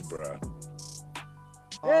this, bruh.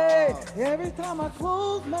 Hey, every time I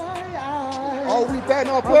close my eyes. Oh, we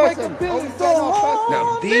betting on person.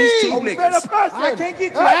 Now, these two niggas. I can't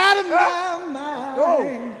get you out of my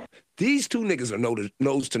mind. These two niggas are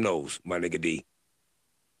nose to nose, my nigga D.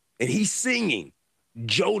 And he's singing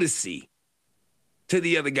Jodeci to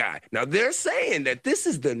the other guy. Now, they're saying that this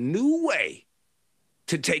is the new way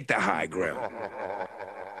to take the high ground.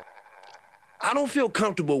 I don't feel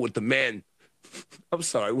comfortable with the man. I'm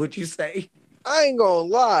sorry, what'd you say? I ain't gonna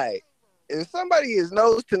lie. If somebody is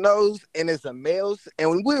nose to nose and it's a male,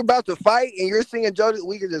 and when we're about to fight and you're singing Jodeci,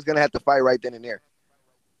 we're just gonna have to fight right then and there.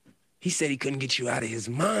 He said he couldn't get you out of his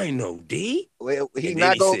mind, though, D. Well, he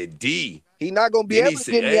said D. He not gonna be able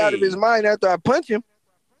to get me out of his mind after I punch him.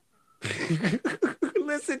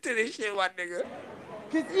 Listen to this shit, my nigga.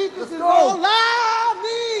 Cause Idris is all I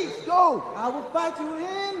need. Go. I will fight you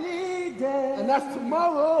any day. And that's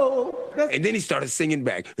tomorrow. And then he started singing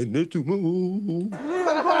back. And then tomorrow. I'm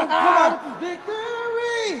gonna come out with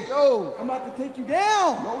victory. Yo, I'm about to take you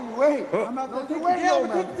down. No, you ain't. I'm about to take you down.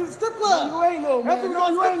 We're taking you to the strip club. No, you ain't no man. After we go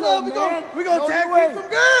to the strip club, we're gonna tag team some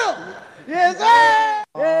girls. Yes, sir.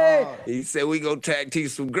 Hey. He said we gonna tag team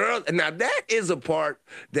some girls. And now that is a part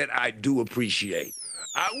that I do appreciate.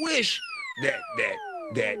 I wish that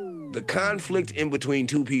the conflict in between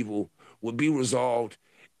two people would be resolved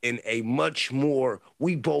in a much more,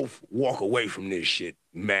 we both walk away from this shit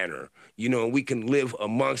manner, you know, and we can live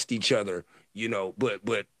amongst each other, you know, but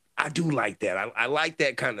I do like that. I like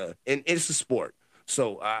that kind of, and it's a sport.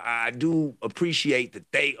 So I do appreciate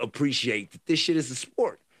that they appreciate that this shit is a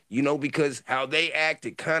sport, you know, because how they act,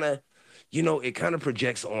 it kind of, you know, it kind of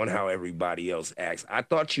projects on how everybody else acts. I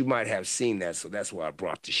thought you might have seen that, so that's why I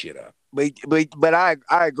brought the shit up. But I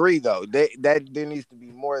agree though that there needs to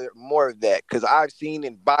be more of that, because I've seen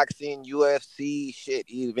in boxing, UFC, shit,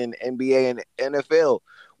 even NBA and NFL,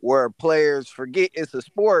 where players forget it's a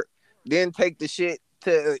sport, then take the shit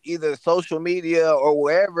to either social media or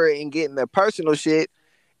wherever and get in their personal shit.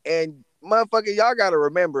 And motherfucker, y'all gotta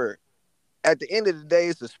remember, at the end of the day,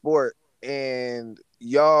 it's a sport, and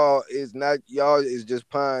y'all is just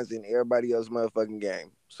pawns in everybody else's motherfucking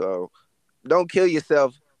game. So don't kill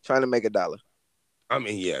yourself trying to make $1. I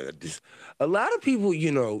mean, yeah, a lot of people,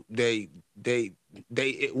 you know, we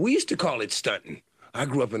used to call it stunting. I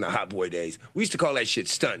grew up in the hot boy days. We used to call that shit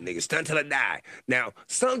stunt, nigga. Stunt till I die. Now,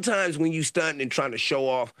 sometimes when you stunting and trying to show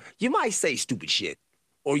off, you might say stupid shit,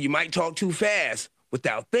 or you might talk too fast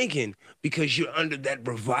without thinking, because you're under that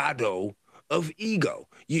bravado of ego.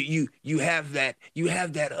 You have that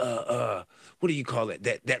what do you call it?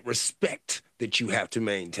 That respect that you have to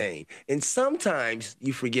maintain. And sometimes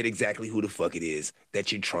you forget exactly who the fuck it is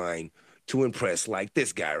that you're trying to impress, like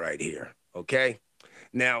this guy right here, okay?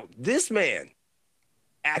 Now, this man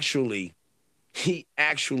actually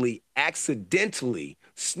accidentally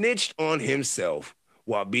snitched on himself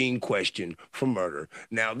while being questioned for murder.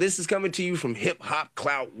 Now, this is coming to you from Hip Hop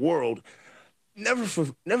Clout World. Never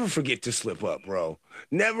forget to slip up, bro.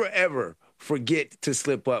 Never, ever forget to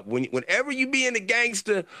slip up. Whenever you be in a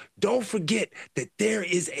gangster, don't forget that there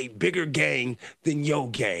is a bigger gang than your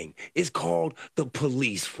gang. It's called the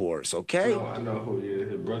police force, okay? No, I know who he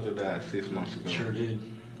is. His brother died 6 months ago. Sure did.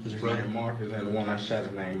 His brother Marcus, and the one I shot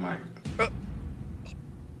his name Mike.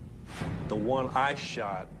 The one I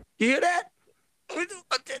shot. You hear that?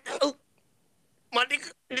 My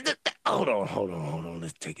nigga, hold on.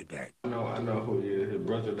 Let's take it back. I know who he is. His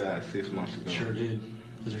brother died 6 months ago. Sure did.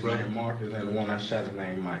 His brother Marcus, and the one I shot his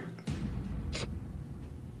name Mike.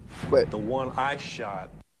 But the one I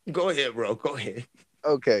shot. Go ahead, bro. Go ahead.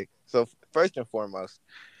 Okay, so first and foremost,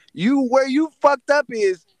 Where you fucked up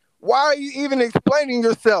is, why are you even explaining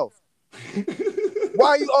yourself? Why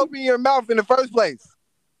are you opening your mouth in the first place?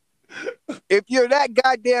 If you're that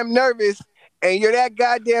goddamn nervous and you're that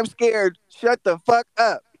goddamn scared, shut the fuck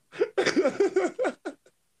up.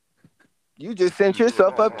 You just sent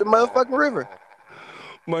yourself up the motherfucking river.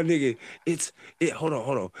 My nigga, hold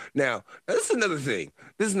on. Now, this is another thing.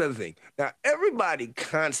 Now, everybody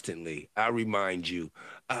constantly, I remind you,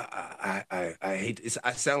 I hate this.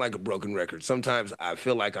 I sound like a broken record. Sometimes I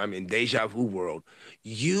feel like I'm in deja vu world.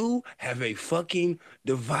 You have a fucking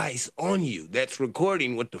device on you that's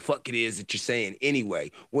recording what the fuck it is that you're saying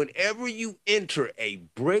anyway. Whenever you enter a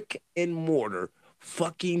brick and mortar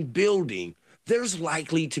fucking building, there's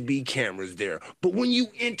likely to be cameras there. But when you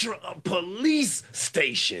enter a police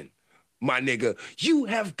station, my nigga, you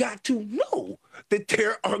have got to know that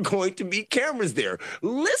there are going to be cameras there.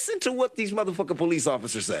 Listen to what these motherfucking police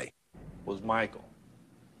officers say. Was Michael.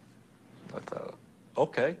 I thought,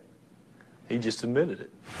 okay. He just admitted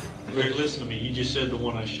it. Greg, listen to me. You just said the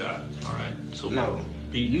one I shot, all right? So no,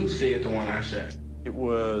 you said the one I shot. It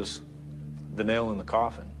was the nail in the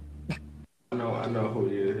coffin. I know who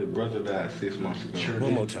he is. His brother died 6 months ago. Sure.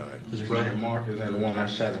 One more time. His brother Marcus, and the one I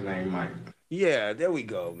shot, his name Mike. Yeah, there we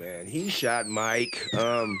go, man. He shot Mike.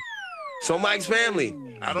 So Mike's family,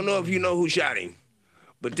 I don't know if you know who shot him,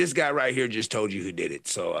 but this guy right here just told you who did it.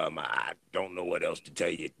 So I don't know what else to tell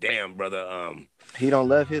you. Damn, brother. He don't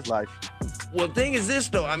love his life. Well, thing is this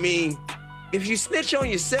though. I mean, if you snitch on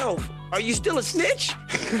yourself, are you still a snitch?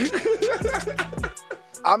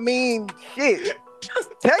 I mean, shit.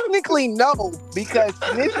 Technically, no, because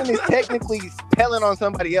snitching is technically telling on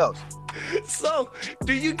somebody else. So,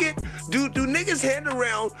 do niggas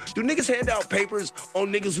hand out papers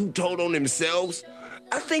on niggas who told on themselves?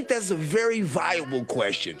 I think that's a very viable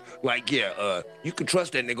question. Like, yeah, you can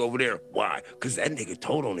trust that nigga over there. Why? Because that nigga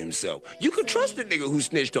told on himself. You could trust the nigga who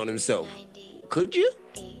snitched on himself. Could you?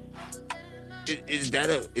 Is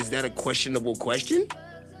that a questionable question?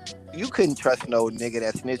 You couldn't trust no nigga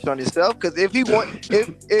that snitched on himself, because if he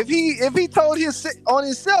told on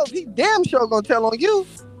himself, he damn sure gonna tell on you.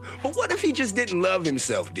 But what if he just didn't love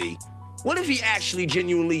himself, D? What if he actually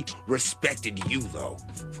genuinely respected you, though?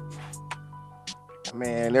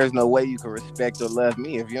 Man, there's no way you can respect or love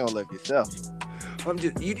me if you don't love yourself.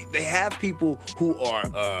 They have people who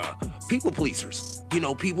are people pleasers. You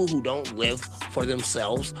know, people who don't live for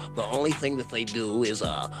themselves. The only thing that they do is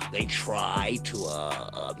they try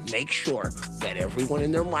to make sure that everyone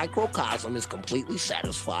in their microcosm is completely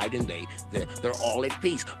satisfied and they're all at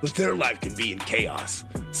peace. But their life can be in chaos.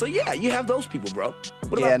 So yeah, you have those people, bro.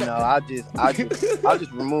 I'll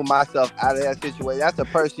just remove myself out of that situation. That's a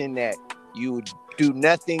person that you would do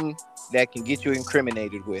nothing that can get you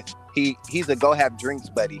incriminated with. He's a go have drinks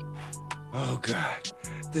buddy. Oh God,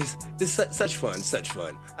 this such fun.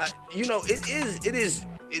 You know, it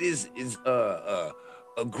is a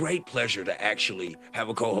great pleasure to actually have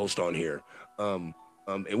a co-host on here. And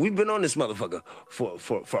we've been on this motherfucker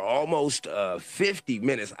for almost 50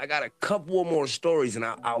 minutes. I got a couple more stories, and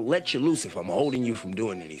I'll let you loose if I'm holding you from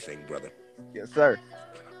doing anything, brother. Yes, sir.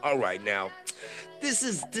 All right, now, this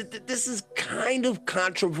is kind of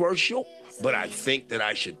controversial, but I think that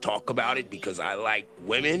I should talk about it because I like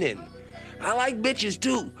women and I like bitches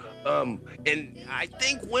too. And I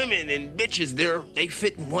think women and bitches, they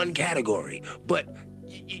fit in one category. But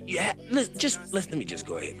let me just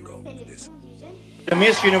go ahead and go with this. The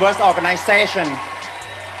Miss Universe organization.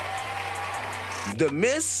 The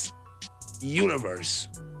Miss Universe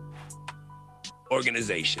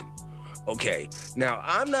organization. Okay, now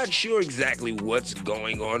I'm not sure exactly what's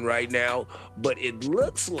going on right now, but it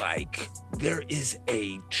looks like there is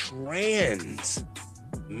a trans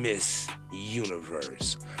Miss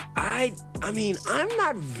Universe. I mean, I'm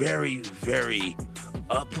not very, very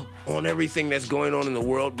up on everything that's going on in the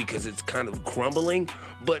world because it's kind of crumbling,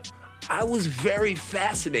 but I was very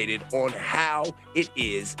fascinated on how it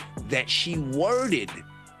is that she worded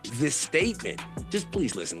this statement. Just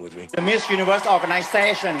please listen with me. The Miss Universe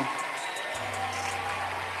organization.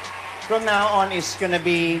 From now on, it's gonna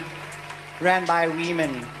be ran by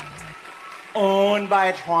women, owned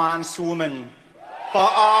by trans women, for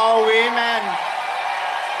all women.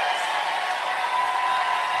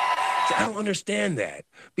 So I don't understand that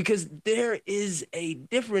because there is a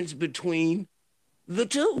difference between the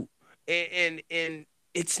two, and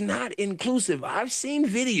it's not inclusive. I've seen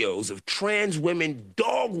videos of trans women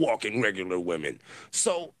dog walking regular women.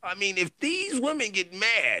 So I mean, if these women get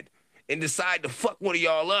mad and decide to fuck one of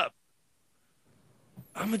y'all up,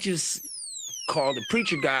 I'ma just call the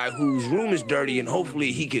preacher guy whose room is dirty, and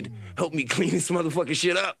hopefully he could help me clean this motherfucking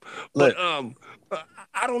shit up. But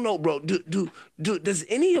I don't know, bro. Does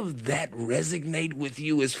any of that resonate with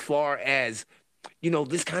you as far as, you know,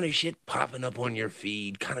 this kind of shit popping up on your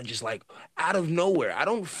feed, kind of just like out of nowhere? I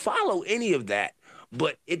don't follow any of that,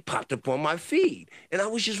 but it popped up on my feed, and I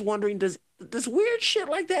was just wondering, does weird shit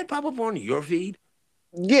like that pop up on your feed?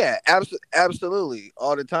 Yeah, absolutely,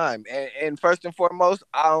 all the time. And first and foremost,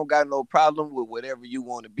 I don't got no problem with whatever you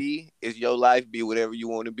want to be. It's your life. Be whatever you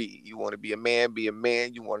want to be. You want to be a man, be a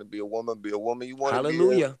man. You want to be a woman, be a woman. You want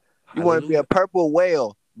Hallelujah. You want to be a purple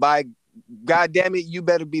whale. By God damn it, you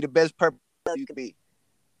better be the best purple whale you can be.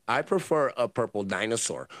 I prefer a purple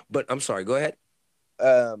dinosaur, but I'm sorry. Go ahead.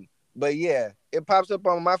 But yeah, it pops up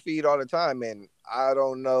on my feed all the time, and I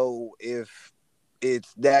don't know if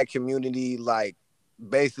it's that community like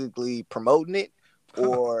basically promoting it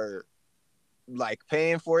or like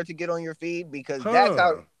paying for it to get on your feed, because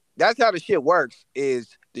that's how the shit works.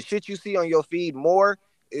 Is the shit you see on your feed more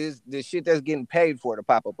is the shit that's getting paid for to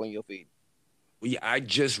pop up on your feed. Yeah, I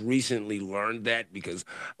just recently learned that because,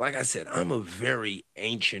 like I said, I'm a very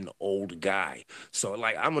ancient old guy. So,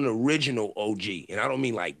 like, I'm an original OG, and I don't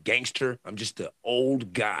mean like gangster. I'm just an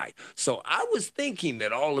old guy. So I was thinking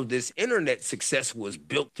that all of this internet success was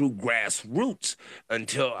built through grassroots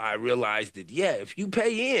until I realized that, yeah, if you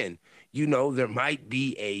pay in, you know, there might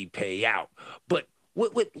be a payout. But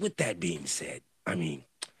with that being said, I mean,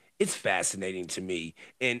 it's fascinating to me,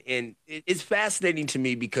 and it's fascinating to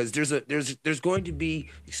me because there's going to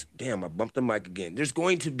be, damn, I bumped the mic again. There's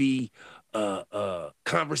going to be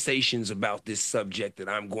conversations about this subject that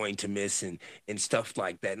I'm going to miss and stuff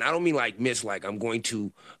like that. And I don't mean like miss, like I'm going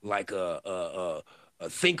to like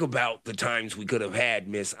think about the times we could have had,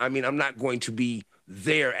 miss. I mean, I'm not going to be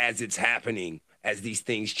there as it's happening, as these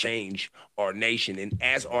things change our nation, and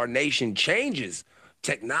as our nation changes,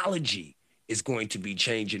 technology is going to be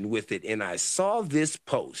changing with it. And I saw this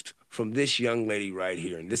post from this young lady right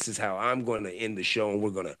here, and this is how I'm going to end the show, and we're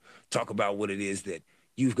going to talk about what it is that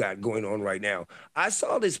you've got going on right now. I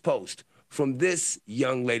saw this post from this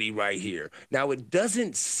young lady right here. Now, it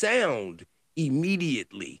doesn't sound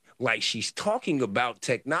immediately like she's talking about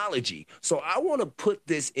technology, so I want to put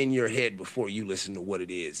this in your head before you listen to what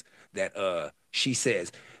it is that she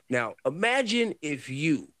says. Now, imagine if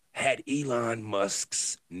you had Elon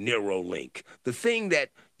Musk's Neuralink, the thing that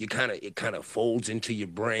it kind of folds into your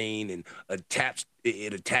brain and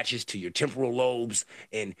attaches to your temporal lobes,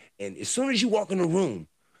 and as soon as you walk in the room,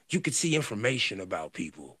 you could see information about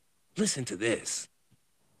people. Listen to this.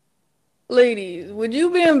 Ladies, would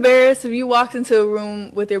you be embarrassed if you walked into a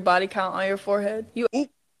room with your body count on your forehead?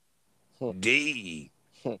 D.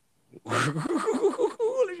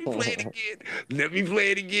 Let me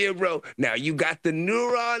play it again, bro. Now, you got the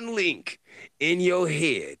neuron link in your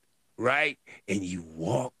head, right? And you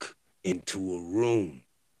walk into a room.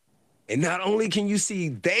 And not only can you see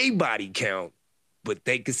their body count, but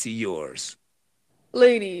they can see yours.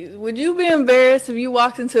 Ladies, would you be embarrassed if you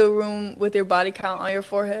walked into a room with your body count on your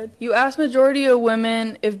forehead? You ask majority of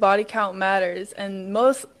women if body count matters, and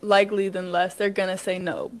most likely than less, they're gonna say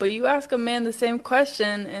no. But you ask a man the same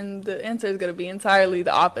question, and the answer is gonna be entirely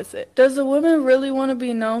the opposite. Does a woman really want to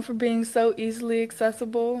be known for being so easily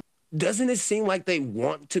accessible? Doesn't it seem like they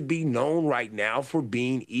want to be known right now for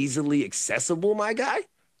being easily accessible, my guy?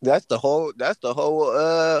 That's the whole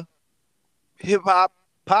hip hop,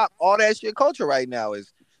 pop, all that shit culture right now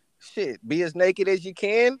is shit. Be as naked as you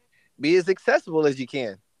can, be as accessible as you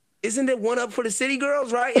can. Isn't it one up for the city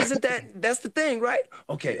girls, right? Isn't that's the thing, right?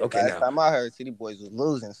 Okay. Last time I heard City Boys was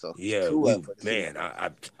losing, so yeah, man,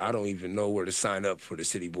 I don't even know where to sign up for the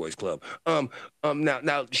City Boys Club.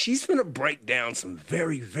 Now she's gonna break down some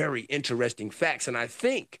very, very interesting facts, and I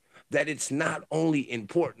think that it's not only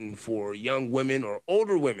important for young women or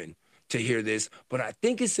older women to hear this, but I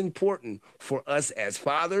think it's important for us as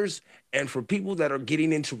fathers and for people that are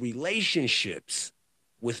getting into relationships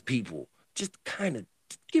with people. Just kind of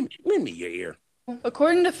lend me your ear.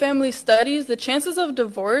 According to family studies, the chances of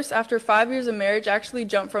divorce after 5 years of marriage actually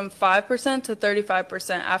jump from 5% to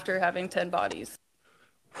 35% after having 10 bodies.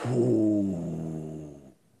 Ooh.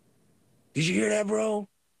 Did you hear that, bro?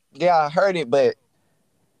 Yeah, I heard it, but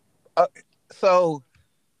so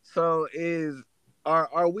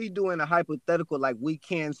are we doing a hypothetical like we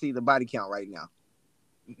can see the body count right now?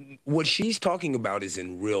 What she's talking about is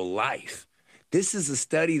in real life. This is a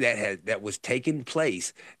study that was taking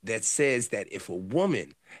place that says that if a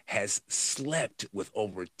woman has slept with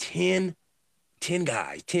over 10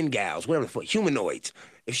 guys, 10 gals, whatever the fuck, humanoids,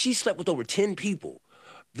 if she slept with over 10 people,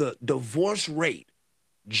 the divorce rate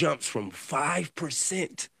jumps from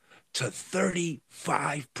 5% to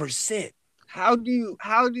 35%. How do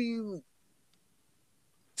you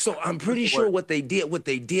So I'm pretty sure what they did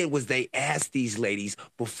was they asked these ladies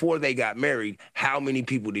before they got married, how many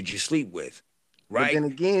people did you sleep with? Right. But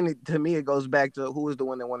then again, to me, it goes back to who was the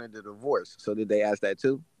one that wanted the divorce. So did they ask that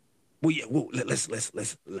too? Well, yeah. Well, let's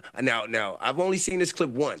now. I've only seen this clip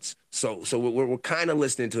once, so we're kind of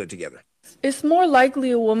listening to it together. It's more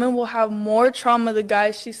likely a woman will have more trauma the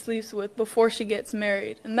guys she sleeps with before she gets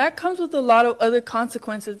married. And that comes with a lot of other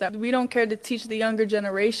consequences that we don't care to teach the younger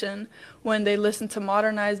generation when they listen to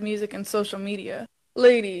modernized music and social media.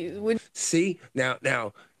 Ladies, would see now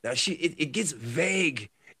it gets vague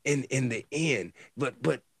in the end,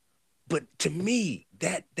 but to me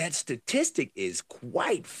that statistic is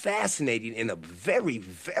quite fascinating and a very,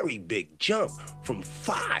 very big jump from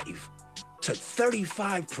 5 to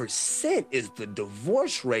 35% is the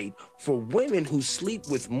divorce rate for women who sleep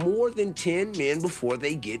with more than 10 men before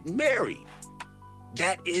they get married.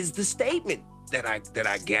 That is the statement that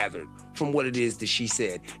I gathered from what it is that she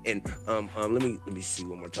said. And let me see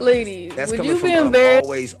one more time. Ladies, that's would coming you from be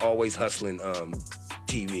embarrassed? always hustling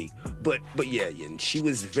TV. But yeah, and she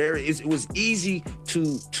was it was easy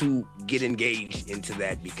to get engaged into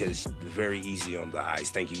that because very easy on the eyes.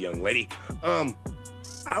 Thank you, young lady. I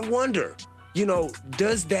wonder,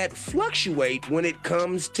 does that fluctuate when it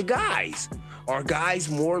comes to guys? Are guys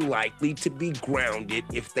more likely to be grounded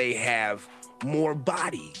if they have more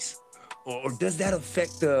bodies? Or does that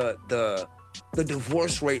affect the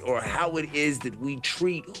divorce rate or how it is that we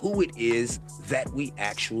treat who it is that we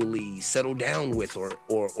actually settle down with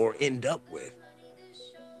or end up with?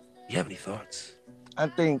 You have any thoughts? I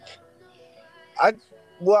think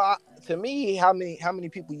to me, how many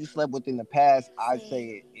people you slept with in the past, I'd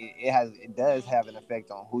say it does have an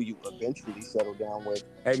effect on who you eventually settle down with.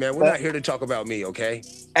 Hey man, we're not here to talk about me, okay?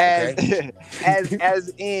 As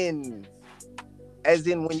in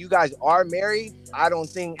when you guys are married, I don't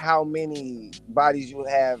think how many bodies you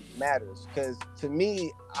have matters. Because to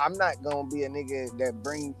me, I'm not going to be a nigga that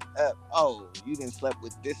brings up, oh, you didn't slept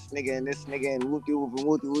with this nigga and whoopty whoop and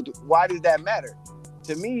whoopty whoop. Why does that matter?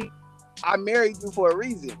 To me, I married you for a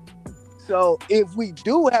reason. So if we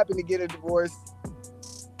do happen to get a divorce,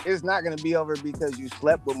 it's not going to be over because you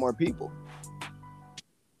slept with more people.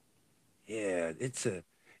 Yeah, it's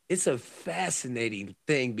a fascinating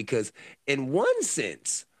thing because in one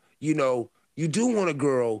sense, you do want a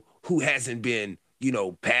girl who hasn't been,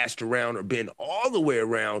 passed around or been all the way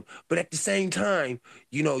around. But at the same time,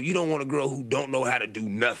 you don't want a girl who don't know how to do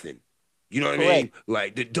nothing. You know what I mean?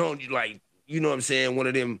 Like, you know what I'm saying? One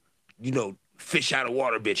of them, fish out of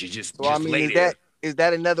water bitches. Just lay there. Is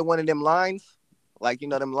that another one of them lines? Like,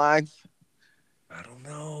 them lines? I don't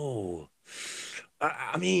know.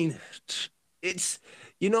 I mean, it's,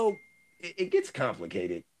 it gets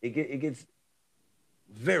complicated. It gets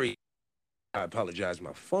very, I apologize,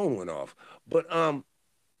 my phone went off. But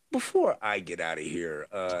before I get out of here,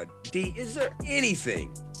 D, is there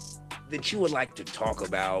anything that you would like to talk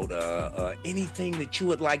about? Anything that you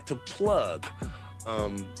would like to plug?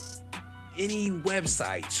 Any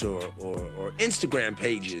websites or Instagram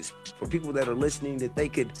pages for people that are listening that they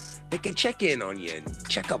could check in on you and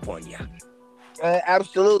check up on you?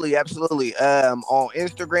 Absolutely. On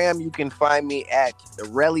Instagram, you can find me at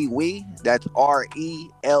RellyWee. That's RelliewEE.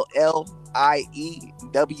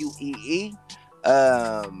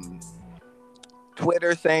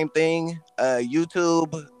 Twitter, same thing.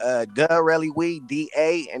 YouTube, RellyWee,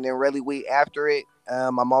 DA, and then RellyWee after it.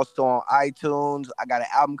 I'm also on iTunes. I got an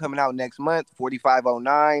album coming out next month,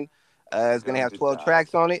 4509. It's gonna have 12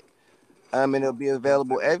 tracks on it. And it'll be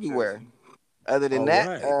available everywhere. Other than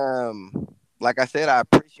that, like I said, I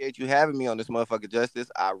appreciate you having me on this motherfucker,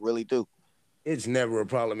 Justice. I really do. It's never a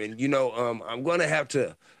problem. And I'm gonna have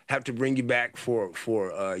to bring you back for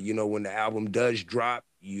when the album does drop.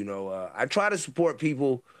 I try to support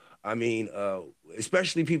people. I mean,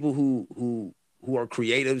 especially people who are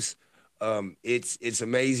creatives. It's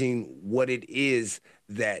amazing what it is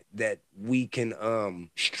that we can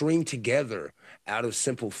string together out of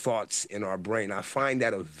simple thoughts in our brain. I find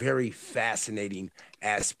that a very fascinating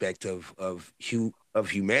aspect of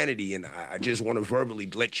humanity, and I just want to verbally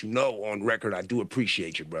let you know on record, I do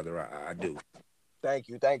appreciate you, brother. I do. Thank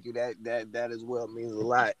you. That as well means a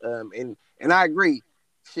lot. And I agree.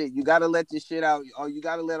 Shit, you gotta let this shit out. Or you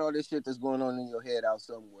gotta let all this shit that's going on in your head out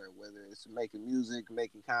somewhere. Whether it's making music,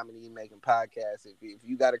 making comedy, making podcasts. If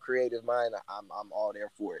you got a creative mind, I'm all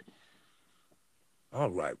there for it.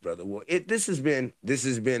 All right, brother. Well, this has been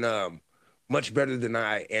much better than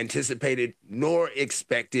I anticipated nor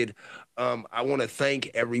expected. I want to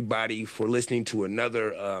thank everybody for listening to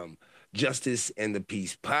another Justice and the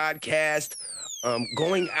Peace podcast.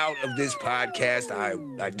 Going out of this podcast,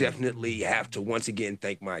 I definitely have to once again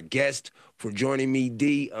thank my guest for joining me,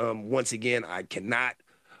 D. Once again, I cannot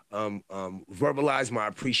verbalize my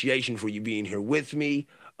appreciation for you being here with me.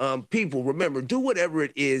 People, remember, do whatever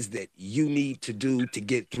it is that you need to do to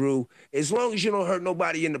get through. As long as you don't hurt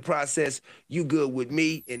nobody in the process, you good with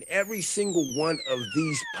me. And every single one of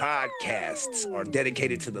these podcasts are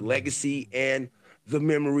dedicated to the legacy and the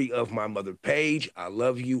memory of my mother, Paige. I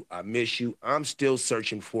love you. I miss you. I'm still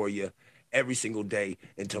searching for you every single day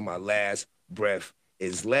until my last breath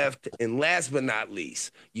is left. And last but not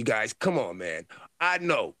least, you guys, come on, man. I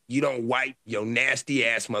know you don't wipe your nasty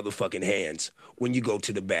ass motherfucking hands when you go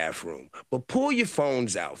to the bathroom, but pull your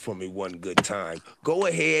phones out for me one good time. Go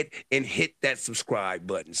ahead and hit that subscribe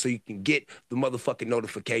button so you can get the motherfucking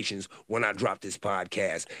notifications when I drop this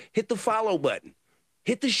podcast. Hit the follow button.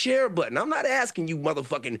 Hit the share button. I'm not asking you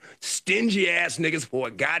motherfucking stingy ass niggas for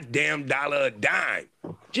a goddamn dollar a dime.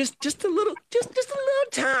 Just a little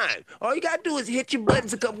time. All you gotta do is hit your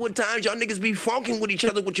buttons a couple of times. Y'all niggas be funking with each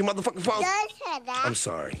other with your motherfucking phones. I'm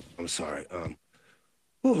sorry.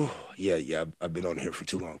 Yeah, I've been on here for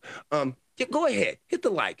too long. Yeah, go ahead, hit the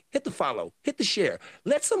like, hit the follow, hit the share.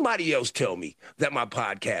 Let somebody else tell me that my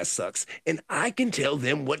podcast sucks, and I can tell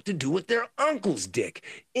them what to do with their uncle's dick.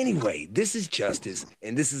 Anyway, this is Justice,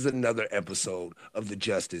 and this is another episode of the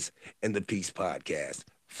Justice and the Peace podcast.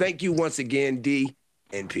 Thank you once again, D,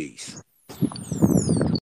 and peace.